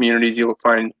between communities, you'll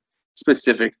find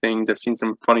specific things. I've seen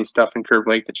some funny stuff in Curve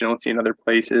Lake that you don't see in other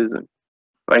places, and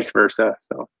vice versa.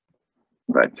 So,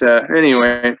 but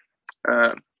anyway,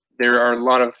 there are a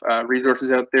lot of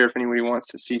resources out there if anybody wants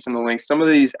to see some of the links. Some of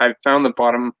these, I've found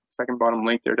the second bottom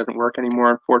link there doesn't work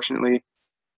anymore, unfortunately.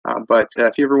 But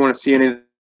if you ever want to see any of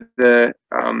the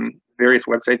various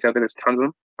websites out there, there's tons of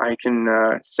them. I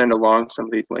can send along some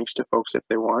of these links to folks if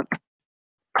they want.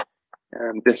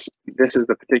 And this is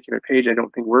the particular page I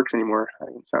don't think works anymore. I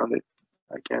haven't found it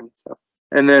again. So,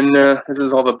 and then this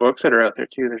is all the books that are out there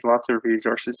too. There's lots of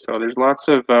resources. So there's lots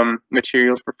of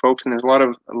materials for folks, and there's a lot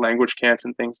of language camps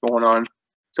and things going on.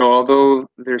 So although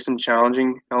there's some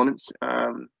challenging elements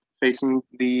facing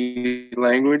the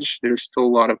language, there's still a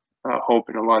lot of hope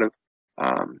and a lot of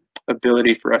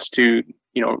ability for us to,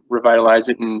 revitalize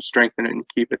it and strengthen it and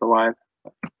keep it alive.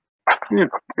 Yeah.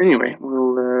 Anyway,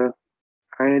 we'll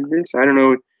hide this. I don't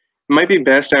know. It might be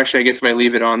best actually, I guess, if I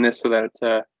leave it on this so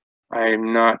that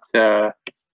I'm not,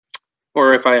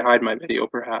 or if I hide my video,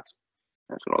 perhaps.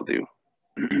 That's what I'll do.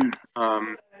 Okay. And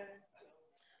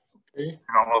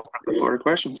I'll open up the floor to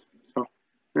questions. So,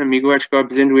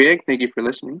 thank you for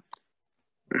listening.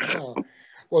 Oh.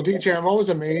 Well, DJ, I'm always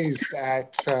amazed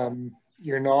at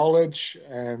your knowledge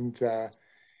and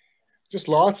just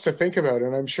lots to think about.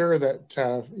 And I'm sure that,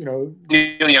 Neil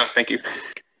Young, thank you.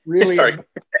 Really, Sorry.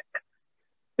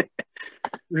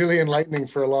 really enlightening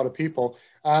for a lot of people.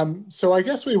 So I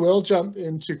guess we will jump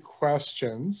into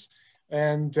questions.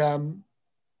 And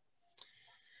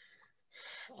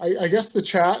I guess the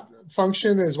chat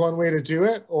function is one way to do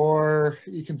it, or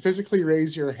you can physically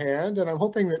raise your hand. And I'm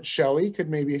hoping that Shelley could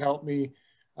maybe help me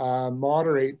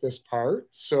moderate this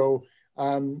part. So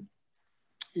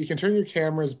you can turn your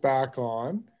cameras back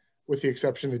on, with the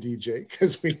exception of DJ,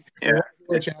 because we want to hear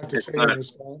what you have to say in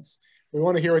response. We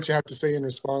want to hear what you have to say in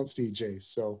response, DJ.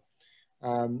 So,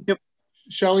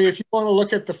 Shelley, if you want to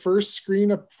look at the first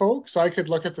screen of folks, I could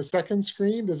look at the second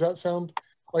screen. Does that sound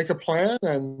like a plan?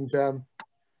 And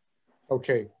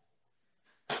okay.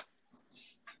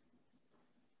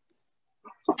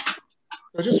 So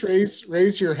just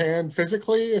raise your hand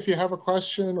physically if you have a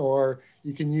question, or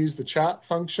you can use the chat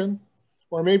function,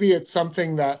 or maybe it's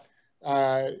something that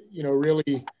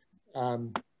really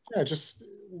just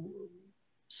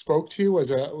spoke to you,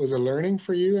 was a learning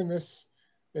for you in this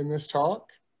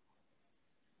talk.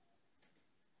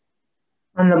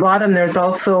 On the bottom, there's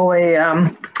also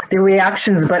a the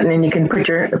reactions button, and you can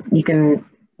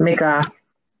make a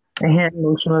hand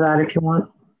motion with that if you want.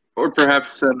 Or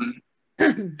perhaps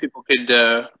people could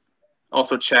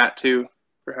also chat too,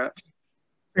 perhaps.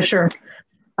 For sure.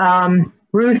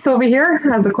 Ruth over here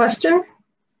has a question.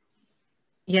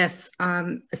 Yes,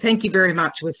 thank you very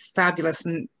much. It was fabulous,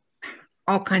 and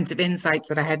all kinds of insights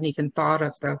that I hadn't even thought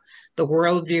of. The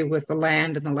worldview with the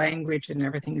land and the language and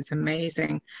everything is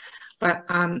amazing. But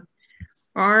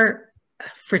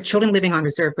for children living on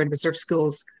reserve, going to reserve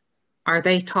schools, are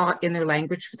they taught in their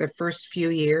language for the first few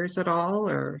years at all,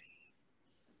 or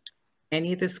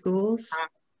any of the schools?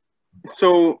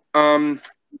 So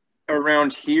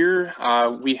around here,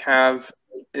 we have,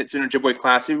 it's an Ojibwe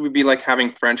class. It would be like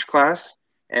having French class,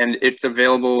 and it's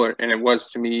available, and it was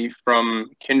to me,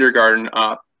 from kindergarten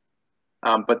up.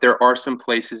 But there are some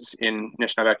places in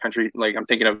Anishinaabe country, like I'm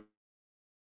thinking of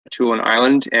Tulin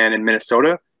Island and in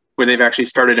Minnesota, where they've actually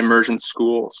started immersion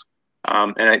schools.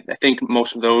 And I think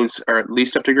most of those are at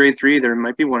least up to grade 3. There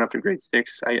might be one up to grade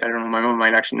 6. I don't know. My mom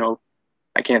might actually know.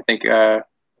 I can't think the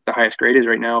highest grade is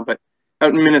right now. But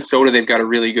out in Minnesota, they've got a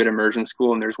really good immersion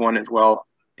school, and there's one as well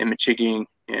in Michigan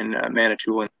and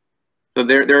Manitoulin. So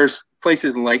there's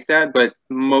places like that, but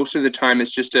most of the time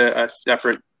it's just a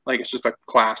separate, like it's just a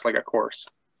class, like a course,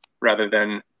 rather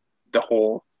than the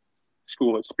whole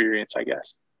school experience, I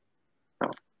guess. So,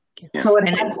 yeah. So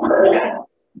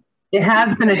it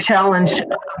has been a challenge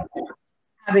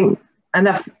having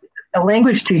enough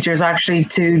language teachers actually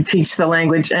to teach the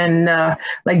language. And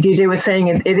like DJ was saying,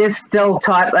 it is still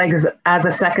taught like as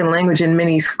a second language in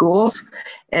many schools.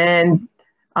 And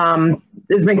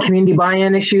there's been community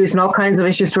buy-in issues and all kinds of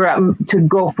issues to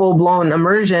go full-blown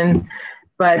immersion.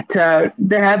 But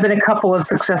there have been a couple of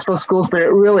successful schools, but it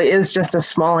really is just a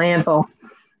small handful.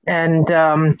 And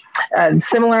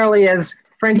similarly as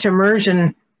French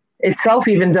immersion itself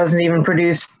even doesn't even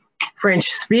produce French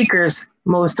speakers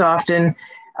most often,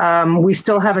 we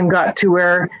still haven't got to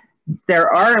where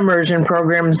there are immersion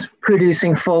programs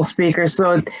producing full speakers.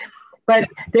 So, but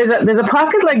there's a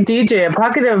pocket like DJ, a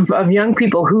pocket of young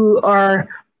people who are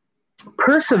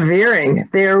persevering.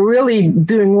 They're really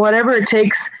doing whatever it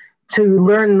takes to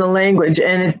learn the language,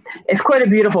 and it's quite a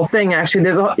beautiful thing. Actually,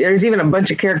 there's even a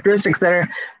bunch of characteristics that are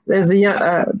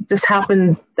just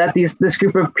happens that this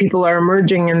group of people are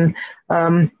emerging, and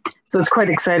so it's quite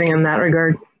exciting in that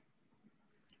regard.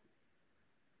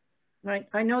 Right,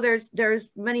 I know there's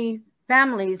many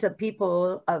families of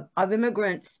people of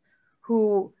immigrants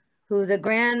who the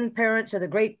grandparents or the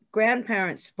great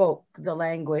grandparents spoke the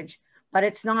language, but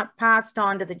it's not passed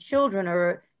on to the children,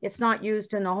 or it's not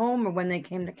used in the home, or when they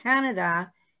came to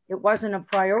Canada, it wasn't a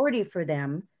priority for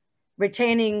them,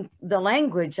 retaining the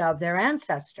language of their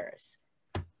ancestors,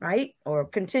 right? Or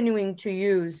continuing to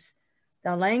use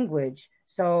the language.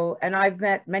 So, and I've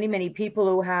met many people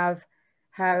who have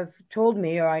told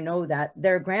me, or I know that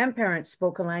their grandparents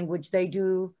spoke a language they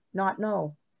do not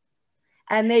know.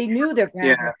 And they knew their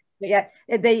grandparents, yet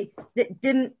they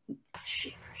didn't,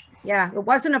 it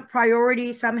wasn't a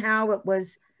priority somehow. It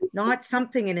was not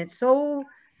something, and it's so,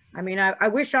 I mean, I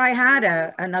wish I had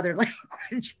another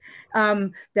language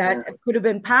that could have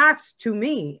been passed to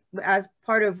me as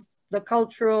part of the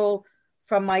cultural,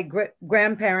 from my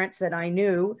grandparents that I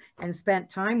knew and spent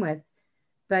time with.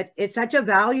 But it's such a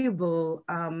valuable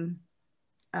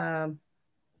part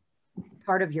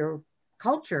of your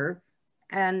culture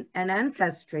and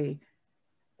ancestry.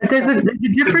 But there's a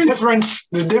difference.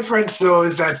 The difference though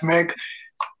is that, Meg,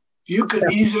 you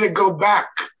could easily go back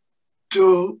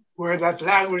to where that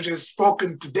language is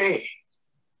spoken today.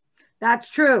 That's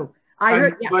true.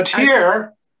 But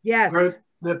here, yes, where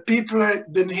the people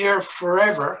have been here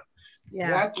forever, yeah,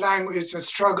 that language, it's a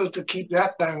struggle to keep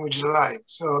that language alive.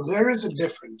 So there is a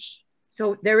difference.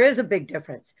 So there is a big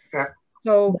difference. Yeah.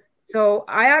 So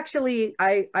I actually,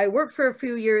 I worked for a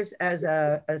few years as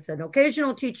an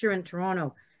occasional teacher in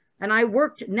Toronto, and I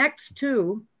worked next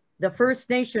to the First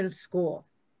Nations school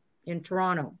in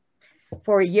Toronto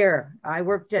for a year. I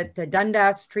worked at the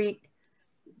Dundas Street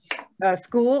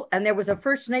school, and there was a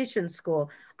First Nations school.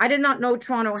 I did not know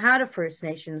Toronto had a First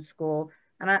Nations school,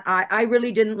 and I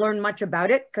really didn't learn much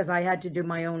about it because I had to do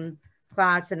my own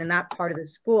class and in that part of the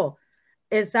school.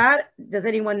 Is that, does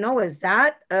anyone know, is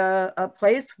that a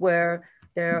place where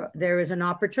there is an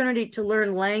opportunity to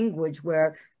learn language,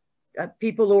 where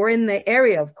people who are in the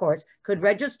area, of course, could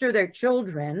register their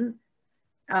children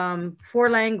for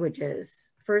languages,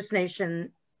 First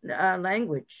Nation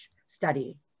language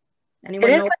study?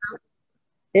 Anyone know?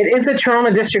 It is a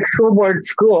Toronto District School Board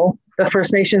school, the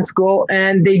First Nation school,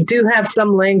 and they do have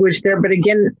some language there, but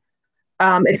again,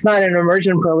 it's not an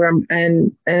immersion program,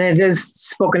 and it is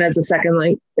spoken as a second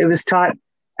language. It was taught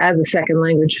as a second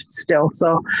language still.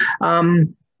 So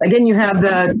again, you have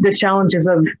the challenges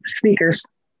of speakers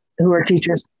who are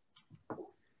teachers.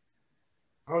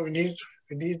 Oh, we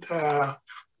need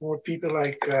more people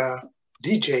like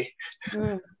DJ.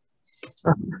 Mm.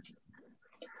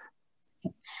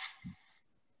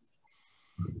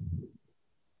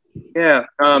 Yeah.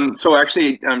 So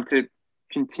actually, to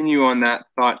continue on that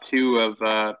thought too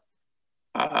of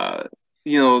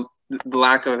you know, the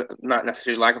lack of, not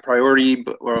necessarily lack of priority,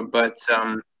 but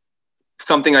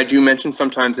something I do mention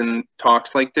sometimes in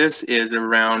talks like this is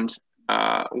around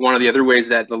one of the other ways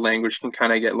that the language can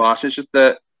kind of get lost. It's just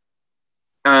that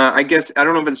I guess, I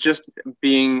don't know if it's just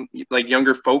being like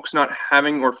younger folks not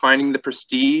having or finding the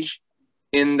prestige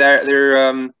in their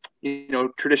you know,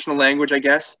 traditional language, I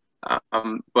guess.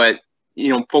 But you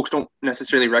know, folks don't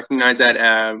necessarily recognize that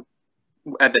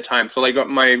at the time. So like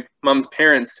my mom's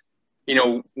parents, you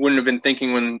know, wouldn't have been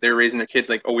thinking when they're raising their kids,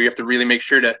 like, oh, we have to really make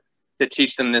sure to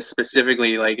teach them this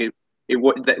specifically. Like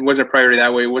that wasn't a priority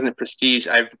that way. It wasn't prestige.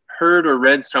 I've heard or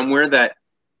read somewhere that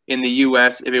in the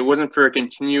U.S., if it wasn't for a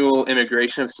continual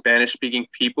immigration of Spanish-speaking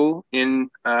people in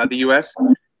the U.S.,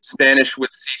 Spanish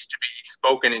would cease to be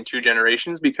spoken in 2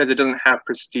 generations because it doesn't have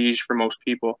prestige for most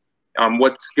people.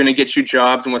 What's going to get you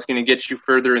jobs and what's going to get you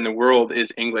further in the world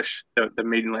is English, the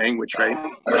maiden language, right?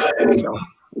 So,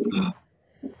 yeah.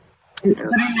 In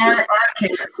our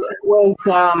case,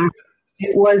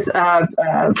 it was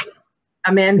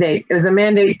a mandate. It was a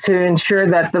mandate to ensure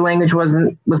that the language was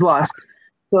lost.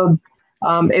 So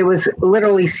it was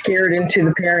literally scared into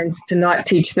the parents to not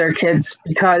teach their kids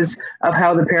because of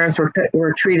how the parents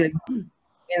were treated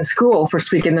in school for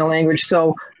speaking the language.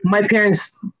 So my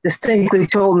parents distinctly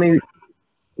told me,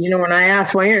 you know, when I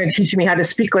asked, why aren't you teaching me how to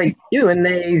speak like you? And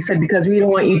they said, because we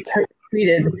don't want you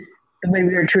treated the way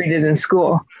we were treated in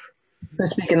school for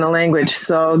speaking the language.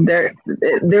 So there's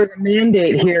a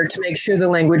mandate here to make sure the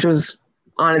language was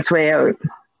on its way out.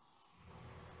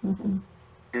 Mm-hmm.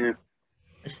 Yeah.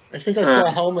 I think I saw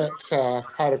Helmut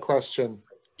had a question.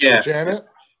 Yeah. Janet?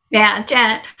 Yeah,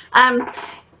 Janet.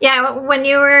 Yeah, when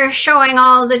you were showing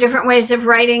all the different ways of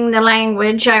writing the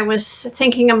language, I was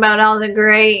thinking about all the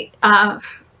great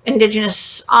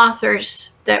Indigenous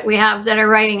authors that we have that are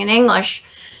writing in English.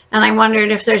 And I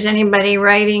wondered if there's anybody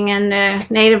writing in the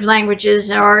native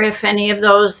languages, or if any of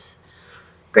those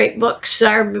great books,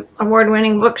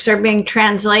 award-winning books, are being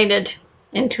translated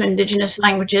into Indigenous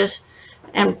languages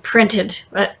and printed.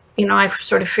 But, you know, I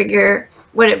sort of figure,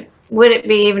 would it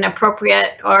be even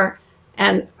appropriate,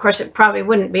 and of course it probably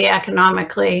wouldn't be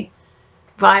economically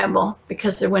viable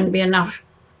because there wouldn't be enough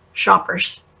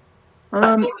shoppers.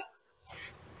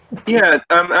 Yeah,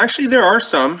 actually there are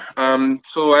some.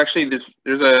 So actually there's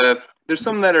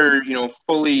some that are, you know,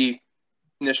 fully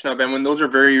Anishnaabemowen. Those are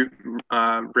very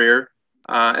rare.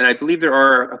 And I believe there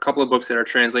are a couple of books that are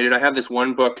translated. I have this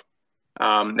one book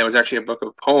that was actually a book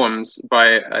of poems by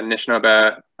a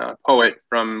Anishinaabe poet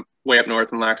from way up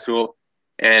north in Lac Seul.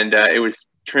 And it was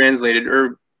translated,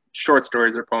 or short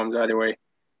stories or poems either way.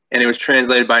 And it was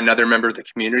translated by another member of the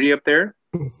community up there,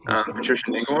 Patricia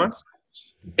Ningawas.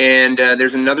 And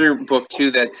there's another book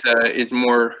too that is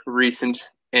more recent.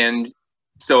 And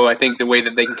so I think the way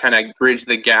that they can kind of bridge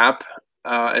the gap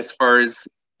as far as,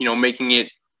 you know, making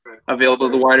it available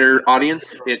to the wider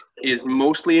audience, it is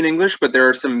mostly in English, but there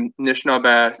are some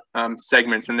Anishinaabe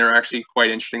segments, and they're actually quite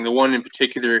interesting. The one in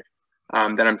particular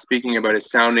that I'm speaking about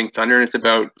is Sounding Thunder, and it's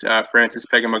about Francis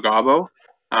Pegamagabo,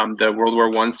 the World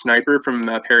War I sniper from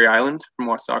Perry Island, from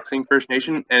Wasauksing First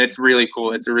Nation, and it's really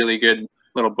cool. It's a really good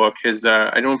little book. His I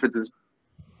don't know if it's his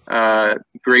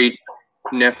great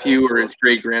nephew or his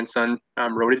great grandson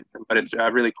wrote it, but it's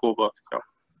a really cool book. So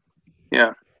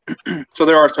yeah, so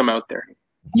there are some out there.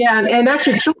 Yeah, and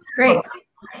actually, Great.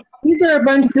 These are a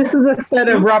bunch. This is a set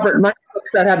of Robert Munn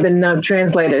books that have been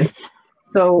translated.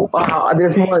 So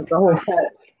there's more. The whole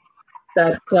set.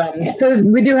 That so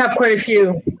we do have quite a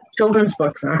few children's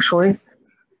books actually.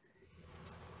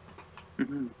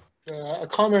 A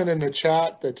comment in the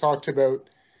chat that talked about,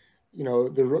 you know,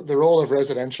 the role of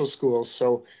residential schools.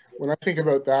 So when I think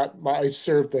about that, I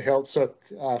served the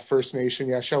Heiltsuk First Nation.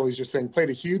 Yeah, Shelley's just saying played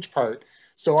a huge part.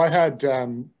 So I had,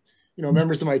 you know,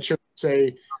 members of my church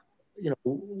say, you know,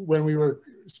 when we were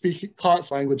speaking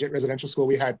Cots language at residential school,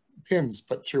 we had pins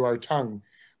put through our tongue.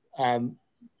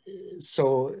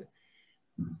 So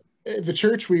the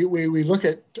church, we look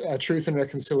at truth and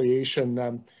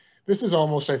reconciliation. This is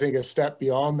almost, I think, a step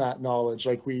beyond that knowledge.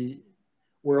 Like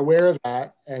we're aware of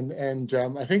that, and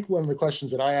I think one of the questions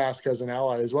that I ask as an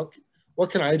ally is what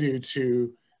can I do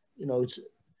to, you know,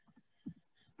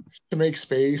 to make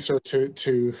space or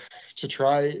to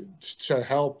try to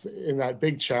help in that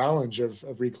big challenge of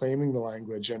reclaiming the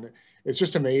language. And it's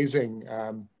just amazing,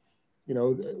 you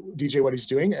know, DJ, what he's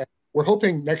doing. And we're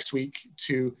hoping next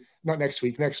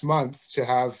month to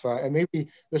have, and maybe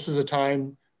this is a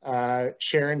time,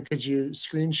 Sharon, could you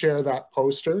screen share that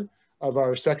poster of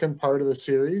our second part of the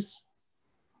series?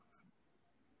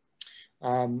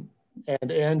 And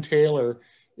Ann Taylor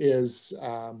is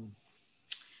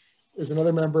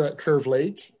another member at Curve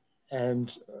Lake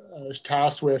and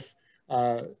tasked with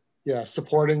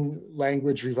supporting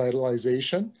language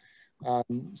revitalization.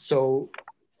 So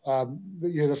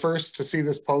you're the first to see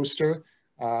this poster.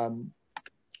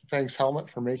 Thanks, Helmut,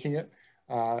 for making it.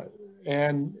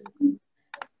 And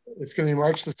it's going to be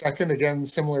March the 2nd, again,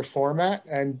 similar format.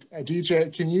 And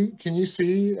DJ, can you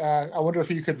see? I wonder if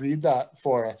you could read that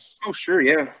for us. Oh, sure,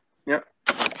 yeah.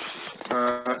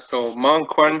 So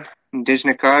Mangkwan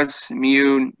Indigenous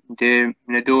Miu de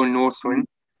Nado Noswin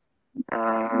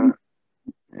So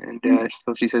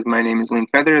she says, my name is Lynn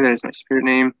Feather, that is my spirit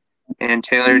name. And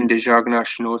Taylor and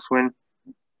Anishnaabemowen.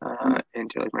 And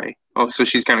Taylor's my, so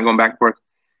she's kind of going back and forth.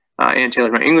 And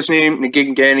Taylor's my English name,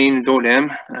 Nagig Ganin Dodem,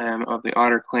 of the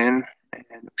Otter clan.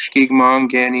 And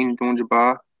Shkigmong Ganin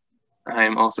Donjaba. I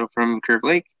am also from Curve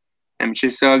Lake. I'm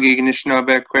Chisagi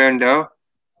Anishnaabemowen.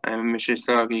 I'm a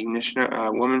Chisagi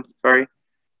Anishnaabemowen, sorry.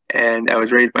 And I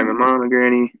was raised by my mom, my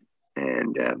granny,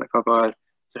 and my papa.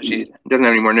 So she doesn't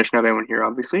have any more Anishnaabemowen here,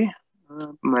 obviously.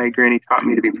 My granny taught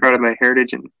me to be proud of my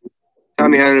heritage and taught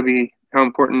me how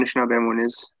important Anishnaabemowen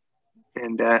is.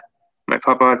 And my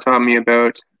papa taught me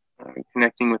about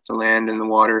connecting with the land and the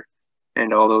water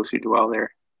and all those who dwell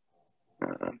there.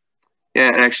 Yeah,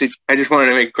 and actually, I just wanted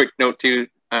to make a quick note too.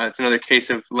 It's another case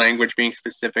of language being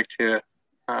specific to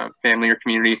family or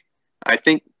community. I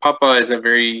think papa is a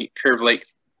very Curve Lake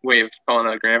way of calling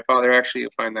a grandfather. Actually,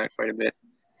 you'll find that quite a bit.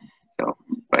 So,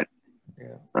 but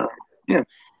yeah.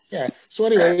 So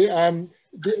anyway,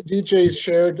 DJ's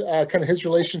shared kind of his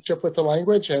relationship with the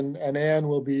language, and Anne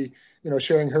will be,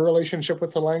 sharing her relationship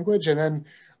with the language, and then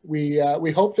we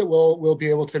hope that we'll be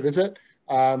able to visit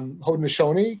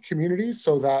Haudenosaunee communities,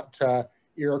 so that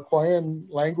Iroquoian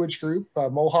language group,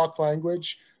 Mohawk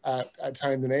language at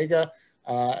Tyendinaga,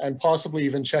 and possibly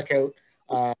even check out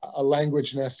a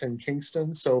language nest in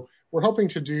Kingston. So we're hoping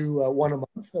to do one a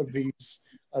month of these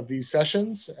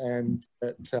sessions, and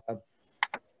that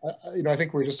I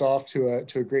think we're just off to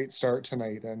a great start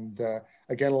tonight. And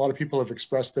again, a lot of people have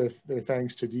expressed their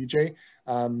thanks to DJ.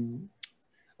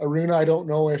 Aruna, I don't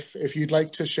know if you'd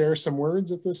like to share some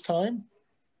words at this time.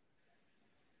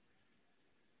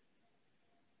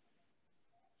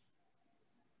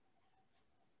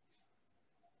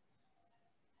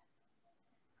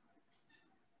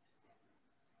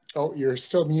 Oh, you're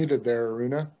still muted there,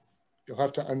 Aruna. You'll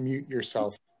have to unmute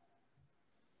yourself.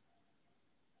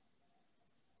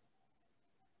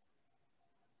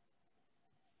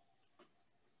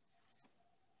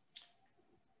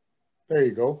 There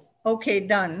you go. Okay,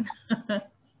 done.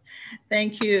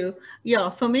 Thank you. Yeah,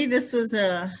 for me, this was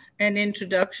an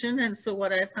introduction. And so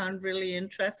what I found really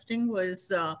interesting was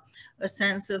a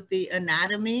sense of the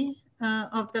anatomy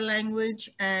of the language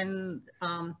and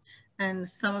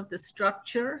some of the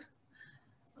structure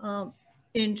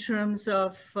in terms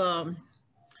of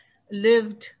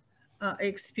lived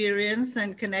experience,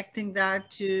 and connecting that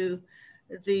to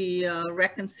the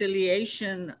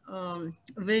reconciliation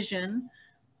vision.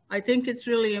 I think it's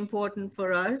really important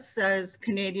for us as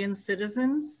Canadian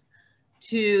citizens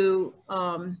to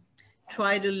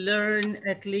try to learn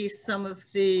at least some of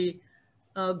the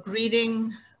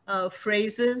greeting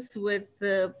phrases with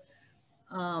the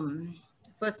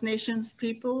First Nations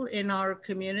people in our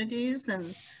communities,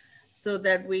 and so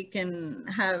that we can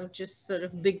have just sort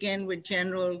of begin with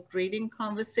general greeting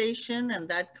conversation and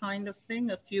that kind of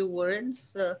thing, a few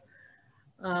words,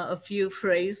 a few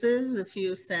phrases, a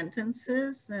few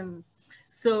sentences. And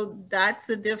so that's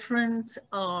a different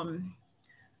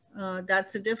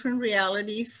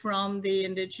reality from the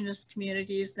Indigenous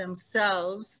communities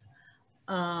themselves,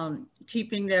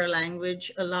 keeping their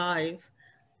language alive.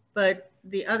 But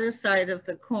the other side of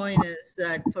the coin is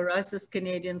that for us as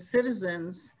Canadian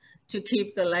citizens, to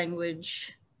keep the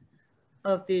language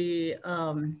of the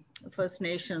First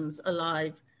Nations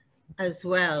alive as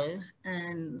well.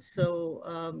 And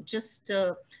so just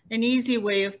an easy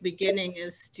way of beginning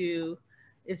is to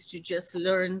just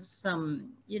learn some,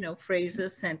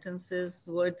 phrases, sentences,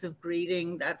 words of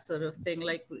greeting, that sort of thing.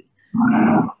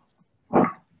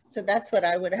 So that's what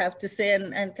I would have to say.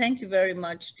 And thank you very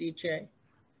much, DJ.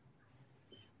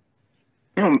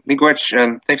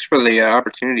 Miigwech, thanks for the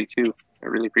opportunity too. I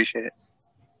really appreciate it.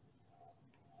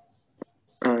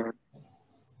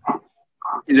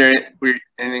 Is there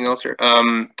anything else? Or,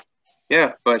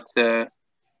 yeah, but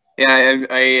I'm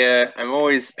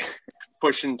always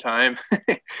pushing time.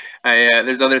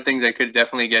 There's other things I could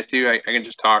definitely get to. I can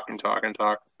just talk and talk and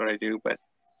talk. That's what I do. But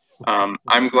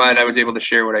I'm glad I was able to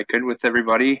share what I could with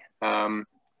everybody. And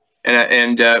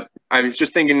I was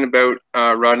just thinking about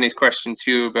Rodney's question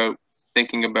too, about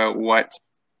thinking about what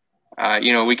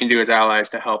we can do as allies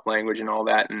to help language and all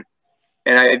that. And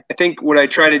I think what I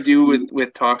try to do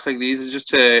with talks like these is just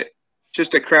to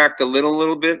crack the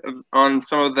little bit on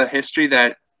some of the history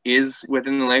that is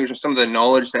within the language, or some of the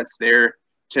knowledge that's there,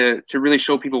 to really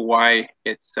show people why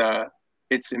it's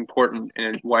important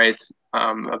and why it's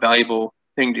a valuable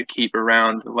thing to keep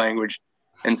around the language.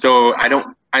 And so I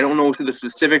don't know the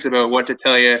specifics about what to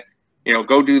tell you,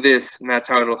 go do this and that's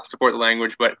how it'll support the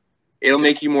language, but it'll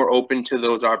make you more open to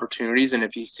those opportunities. And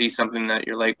if you see something that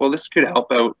you're like, well, this could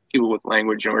help out people with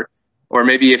language, or Or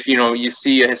maybe if, you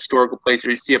see a historical place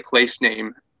or you see a place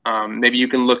name, maybe you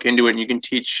can look into it and you can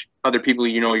teach other people,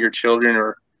 your children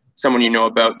or someone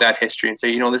about that history and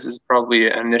say, this is probably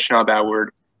an Anishnaabe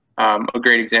word. A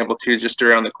great example too is just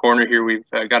around the corner here. We've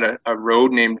got a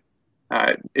road named,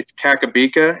 it's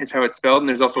Kakabika is how it's spelled. And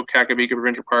there's also Kakabika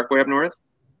Provincial Parkway up north.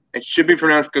 It should be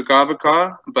pronounced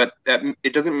Gagavaka, but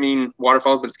it doesn't mean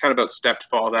waterfalls, but it's kind of about stepped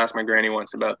falls. I asked my granny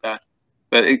once about that.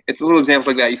 But it's a little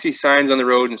example like that. You see signs on the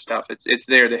road and stuff. It's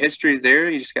there. The history is there.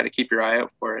 You just got to keep your eye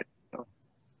out for it. So,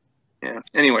 yeah.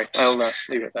 Anyway, I'll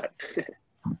leave it at that.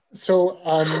 So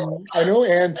I know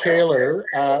Ann Taylor,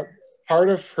 part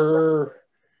of her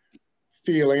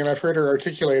feeling, and I've heard her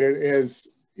articulate it, is,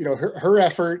 her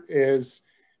effort is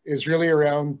really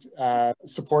around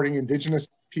supporting Indigenous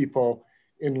people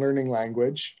in learning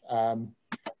language.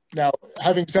 Now,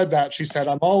 having said that, she said,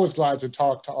 I'm always glad to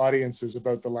talk to audiences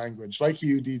about the language. Like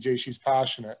you, DJ, she's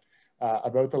passionate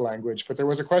about the language. But there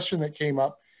was a question that came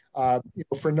up,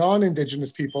 for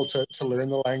non-Indigenous people to learn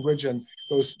the language, and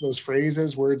those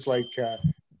phrases, words like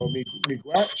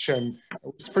miigwech, and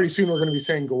pretty soon we're going to be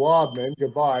saying gawabman,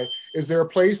 goodbye. Is there a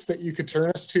place that you could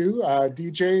turn us to,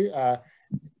 DJ?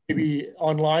 Maybe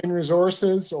online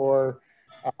resources, or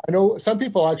I know some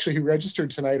people actually who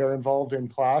registered tonight are involved in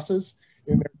classes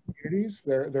in their communities.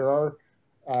 There are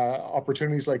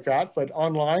opportunities like that, but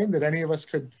online that any of us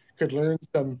could learn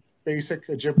some basic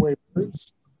Ojibwe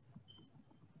words.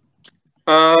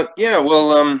 Yeah,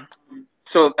 well,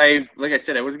 so like I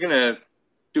said, I was gonna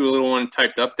do a little one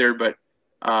typed up there, but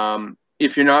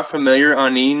if you're not familiar,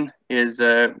 Anin is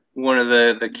one of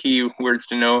the key words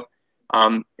to know.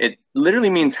 It literally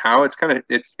means how. It's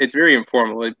very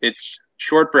informal. It's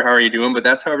short for how are you doing, but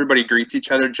that's how everybody greets each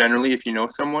other generally if you know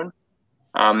someone.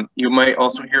 You might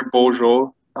also hear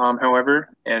bonjour, however,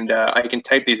 and I can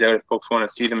type these out if folks want to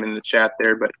see them in the chat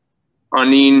there, but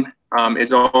Anin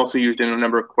is also used in a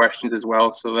number of questions as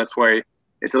well, so that's why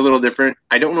it's a little different.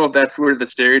 I don't know if that's where the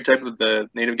stereotype of the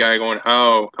native guy going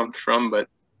how comes from, but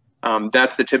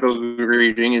that's the typical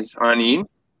greeting is Anin,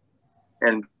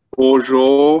 and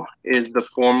bonjour is the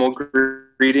formal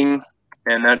greeting,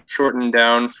 and that's shortened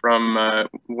down from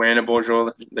Wana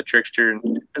bonjour, the trickster. And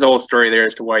there's a whole story there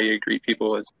as to why you greet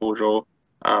people as bonjour.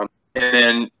 And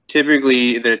then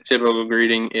typically the typical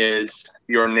greeting is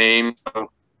your name.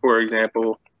 So for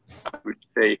example, I would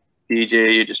say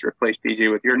DJ, you just replace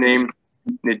DJ with your name.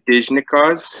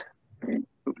 Indigenous,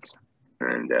 oops,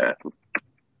 and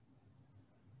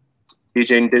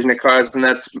DJ Indigenous, and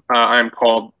that's I'm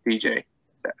called DJ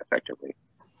effectively.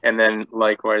 And then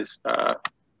likewise,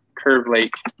 Curve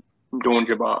Lake,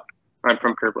 Donjaba. I'm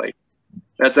from Curve Lake.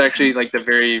 That's actually like the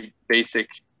very basic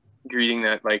greeting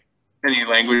that like any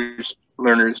language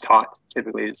learner is taught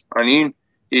typically is Anin,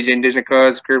 DJ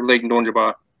Indigenous, Curve Lake,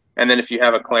 Donjaba. And then if you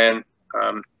have a clan,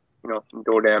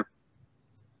 Dodam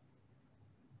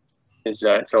is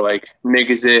so like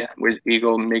Migaze was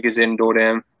Eagle, Migazin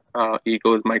Dodam,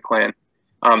 Eagle is my clan.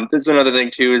 This is another thing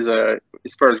too, is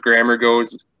as far as grammar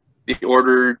goes, the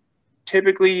order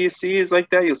typically you see is like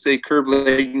that. You'll say Curve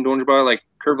Lake and Donjaba, like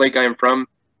Curve Lake I am from,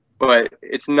 but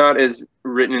it's not as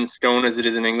written in stone as it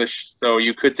is in English. So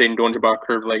you could say Donjaba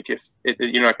Curve Lake if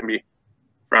you're not going to be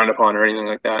frowned upon or anything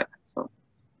like that. So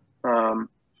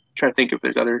trying to think if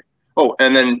there's other. Oh,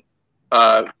 and then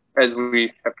as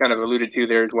we have kind of alluded to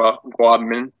there as well,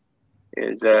 Guabman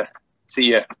is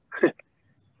see ya.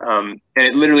 And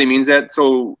it literally means that.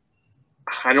 So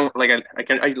I don't like I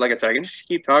said, I can just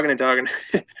keep talking and talking.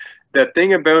 The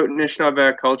thing about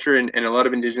Anishnaabe culture and a lot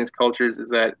of Indigenous cultures is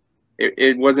that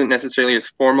it wasn't necessarily as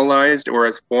formalized or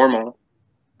as formal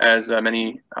as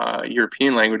many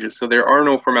European languages. So there are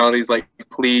no formalities like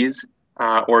please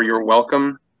or you're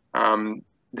welcome.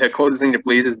 The closest thing to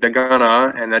please is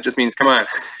dagana, and that just means come on.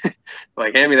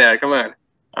 Like hand me that, come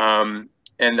on.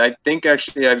 And I think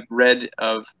actually I've read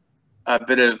of a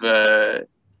bit of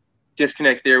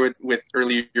disconnect there with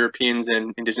early Europeans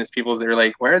and Indigenous peoples. They're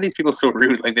like, why are these people so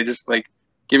rude? Like they just like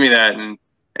give me that and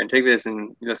take this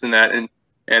and this and that. And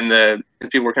these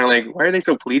people were kind of like, why are they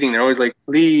so pleading? They're always like,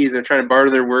 please. They're trying to barter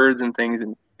their words and things.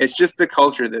 And it's just the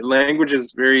culture. The language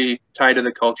is very tied to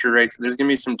the culture, right? So there's gonna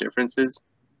be some differences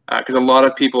because a lot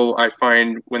of people I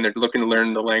find when they're looking to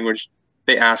learn the language,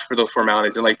 they ask for those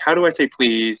formalities. They're like, how do I say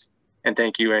please and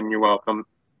thank you and you're welcome?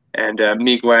 And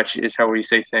miigwech is how we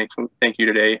say thank you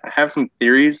today. I have some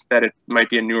theories that it might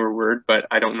be a newer word, but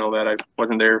I don't know that. I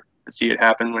wasn't there to see it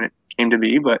happen when it came to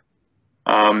be. But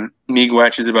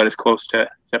miigwech is about as close to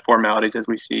formalities as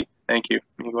we see. Thank you,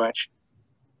 miigwech.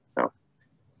 So,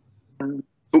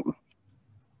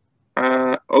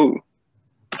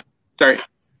 sorry.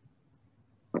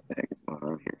 What the heck is going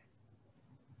on here?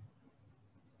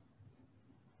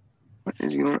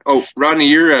 Oh, Rodney,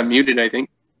 you're muted, I think.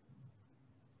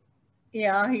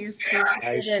 Yeah, he's.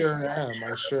 I sure am.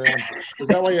 I sure am. Is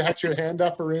that why you had your hand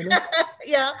up, Aruna?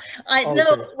 Yeah,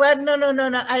 no. Well,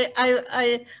 no.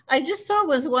 I just thought it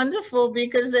was wonderful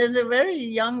because there's a very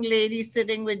young lady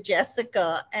sitting with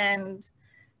Jessica, and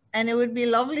it would be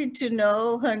lovely to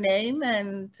know her name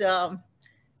and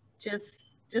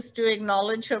just to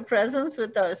acknowledge her presence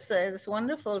with us. It's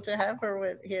wonderful to have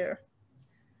her here.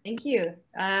 Thank you.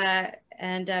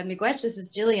 And Miigwech, this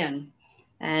is Jillian.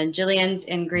 And Jillian's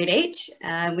in grade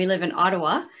 8. We live in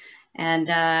Ottawa.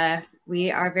 And we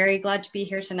are very glad to be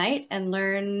here tonight and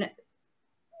learn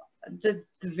the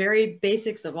very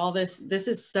basics of all this. This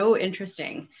is so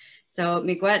interesting. So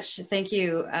Miigwech, thank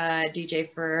you,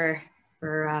 DJ, for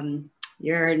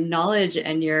your knowledge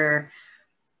and your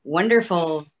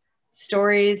wonderful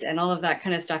stories and all of that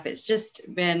kind of stuff. It's just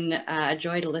been a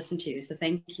joy to listen to. So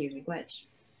thank you, Miigwech.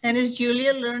 And is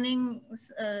Julia learning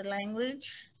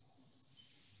language?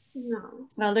 No.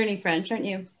 Well, learning French, aren't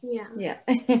you? Yeah. Yeah.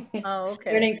 Oh,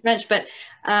 okay. Learning French, but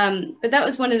that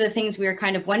was one of the things we were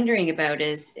kind of wondering about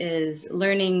is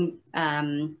learning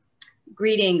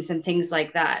greetings and things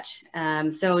like that.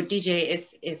 So DJ,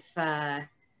 if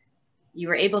you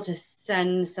were able to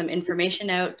send some information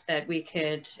out that we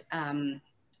could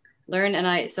learn, and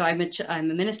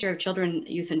I'm a minister of children,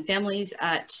 youth and families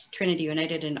at Trinity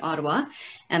United in Ottawa,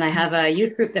 and I have a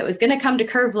youth group that was going to come to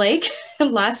Curve Lake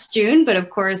last June, but of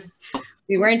course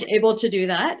we weren't able to do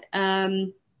that.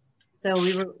 So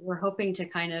we're hoping to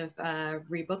kind of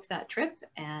rebook that trip,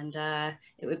 and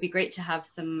it would be great to have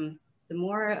some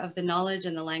more of the knowledge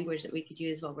and the language that we could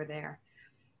use while we're there.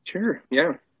 Sure.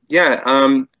 Yeah.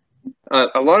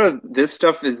 A lot of this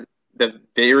stuff is the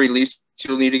very least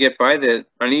you'll need to get by. The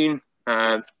Anin,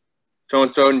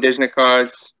 so-and-so,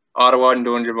 Indigenous, Ottawa, and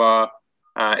Donjaba.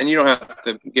 And you don't have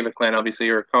to give a clan, obviously,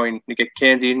 or calling to get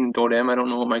Kanzi and Dodem. I don't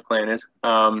know what my clan is.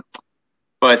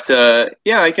 But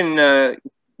yeah, I can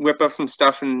whip up some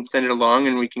stuff and send it along,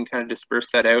 and we can kind of disperse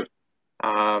that out.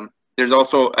 There's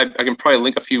also, I can probably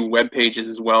link a few web pages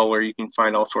as well where you can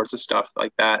find all sorts of stuff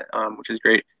like that, which is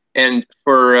great. And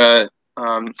for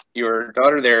your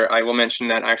daughter there, I will mention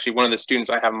that actually one of the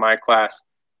students I have in my class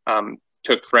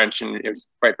took French and is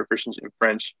quite proficient in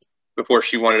French before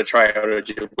she wanted to try out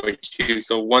Ojibwe too.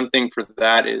 So one thing for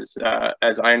that is,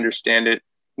 as I understand it,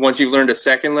 once you've learned a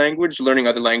second language, learning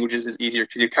other languages is easier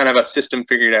because you kind of have a system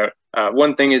figured out.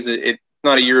 One thing is it's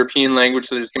not a European language,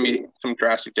 so there's going to be some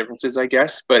drastic differences, I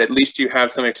guess, but at least you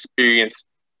have some experience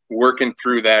working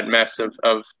through that mess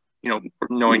of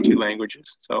knowing two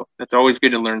languages. So that's always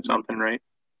good to learn something, right?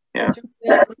 Yeah.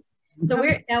 Right. So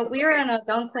we're on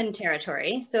Algonquin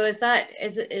territory. So is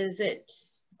it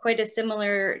quite a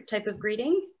similar type of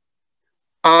greeting?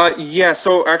 Yeah.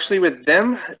 So actually, with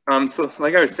them, so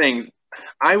like I was saying,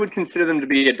 I would consider them to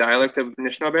be a dialect of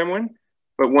Anishnaabemowen.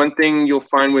 But one thing you'll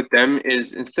find with them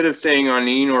is instead of saying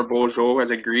Anin or Bojo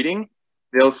as a greeting,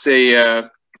 they'll say Kwe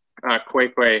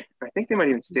Kwe. I think they might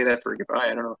even say that for goodbye.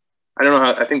 I don't know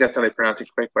how. I think that's how they pronounce it,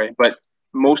 Kwe Kwe. But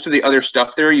most of the other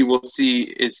stuff there you will see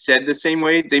is said the same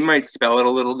way. They might spell it a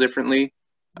little differently.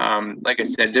 Like I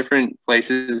said, different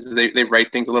places they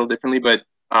write things a little differently. But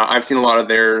I've seen a lot of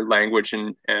their language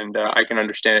and I can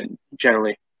understand it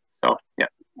generally. So yeah.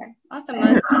 Okay. Awesome.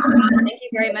 Thank you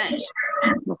very much.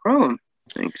 No problem.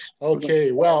 Thanks.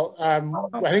 Okay. Well,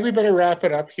 I think we better wrap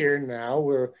it up here now.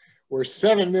 We're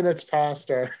 7 minutes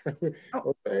past our.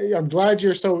 I'm glad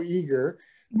you're so eager.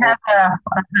 You have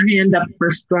her hand up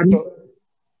first, Rodney.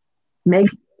 Meg.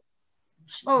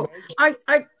 Oh, I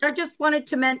just wanted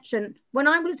to mention, when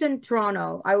I was in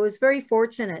Toronto, I was very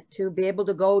fortunate to be able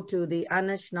to go to the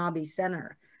Anishnaabe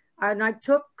Center. And I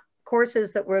took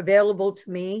courses that were available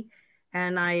to me,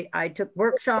 and I took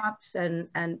workshops and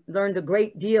learned a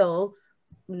great deal,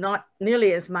 not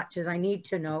nearly as much as I need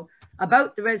to know,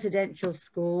 about the residential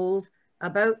schools,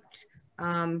 about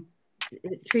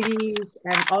treaties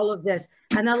and all of this.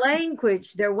 And the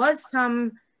language, there was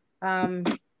some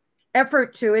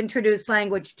effort to introduce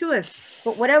language to us,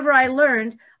 but whatever I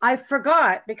learned, I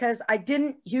forgot because I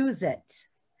didn't use it.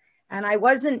 And I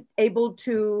wasn't able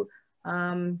to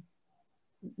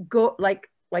go, like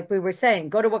we were saying,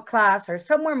 go to a class or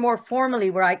somewhere more formally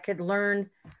where I could learn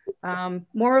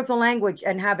more of the language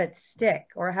and have it stick,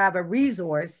 or have a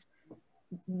resource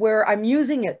where I'm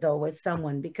using it though with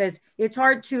someone, because it's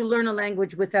hard to learn a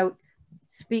language without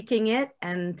speaking it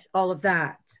and all of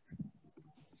that.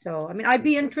 So, I mean, I'd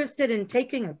be interested in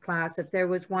taking a class if there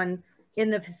was one in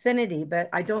the vicinity, but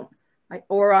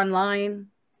or online.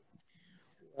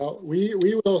 Well, we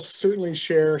will certainly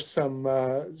share some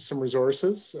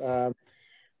resources.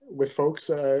 with folks.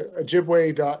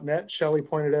 Ojibwe.net, Shelley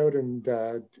pointed out,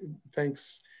 and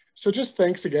thanks. So just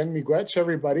thanks again, miigwech,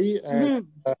 everybody, and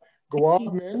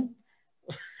Gwabmin.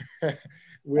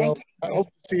 We'll hope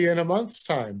to see you in a month's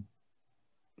time.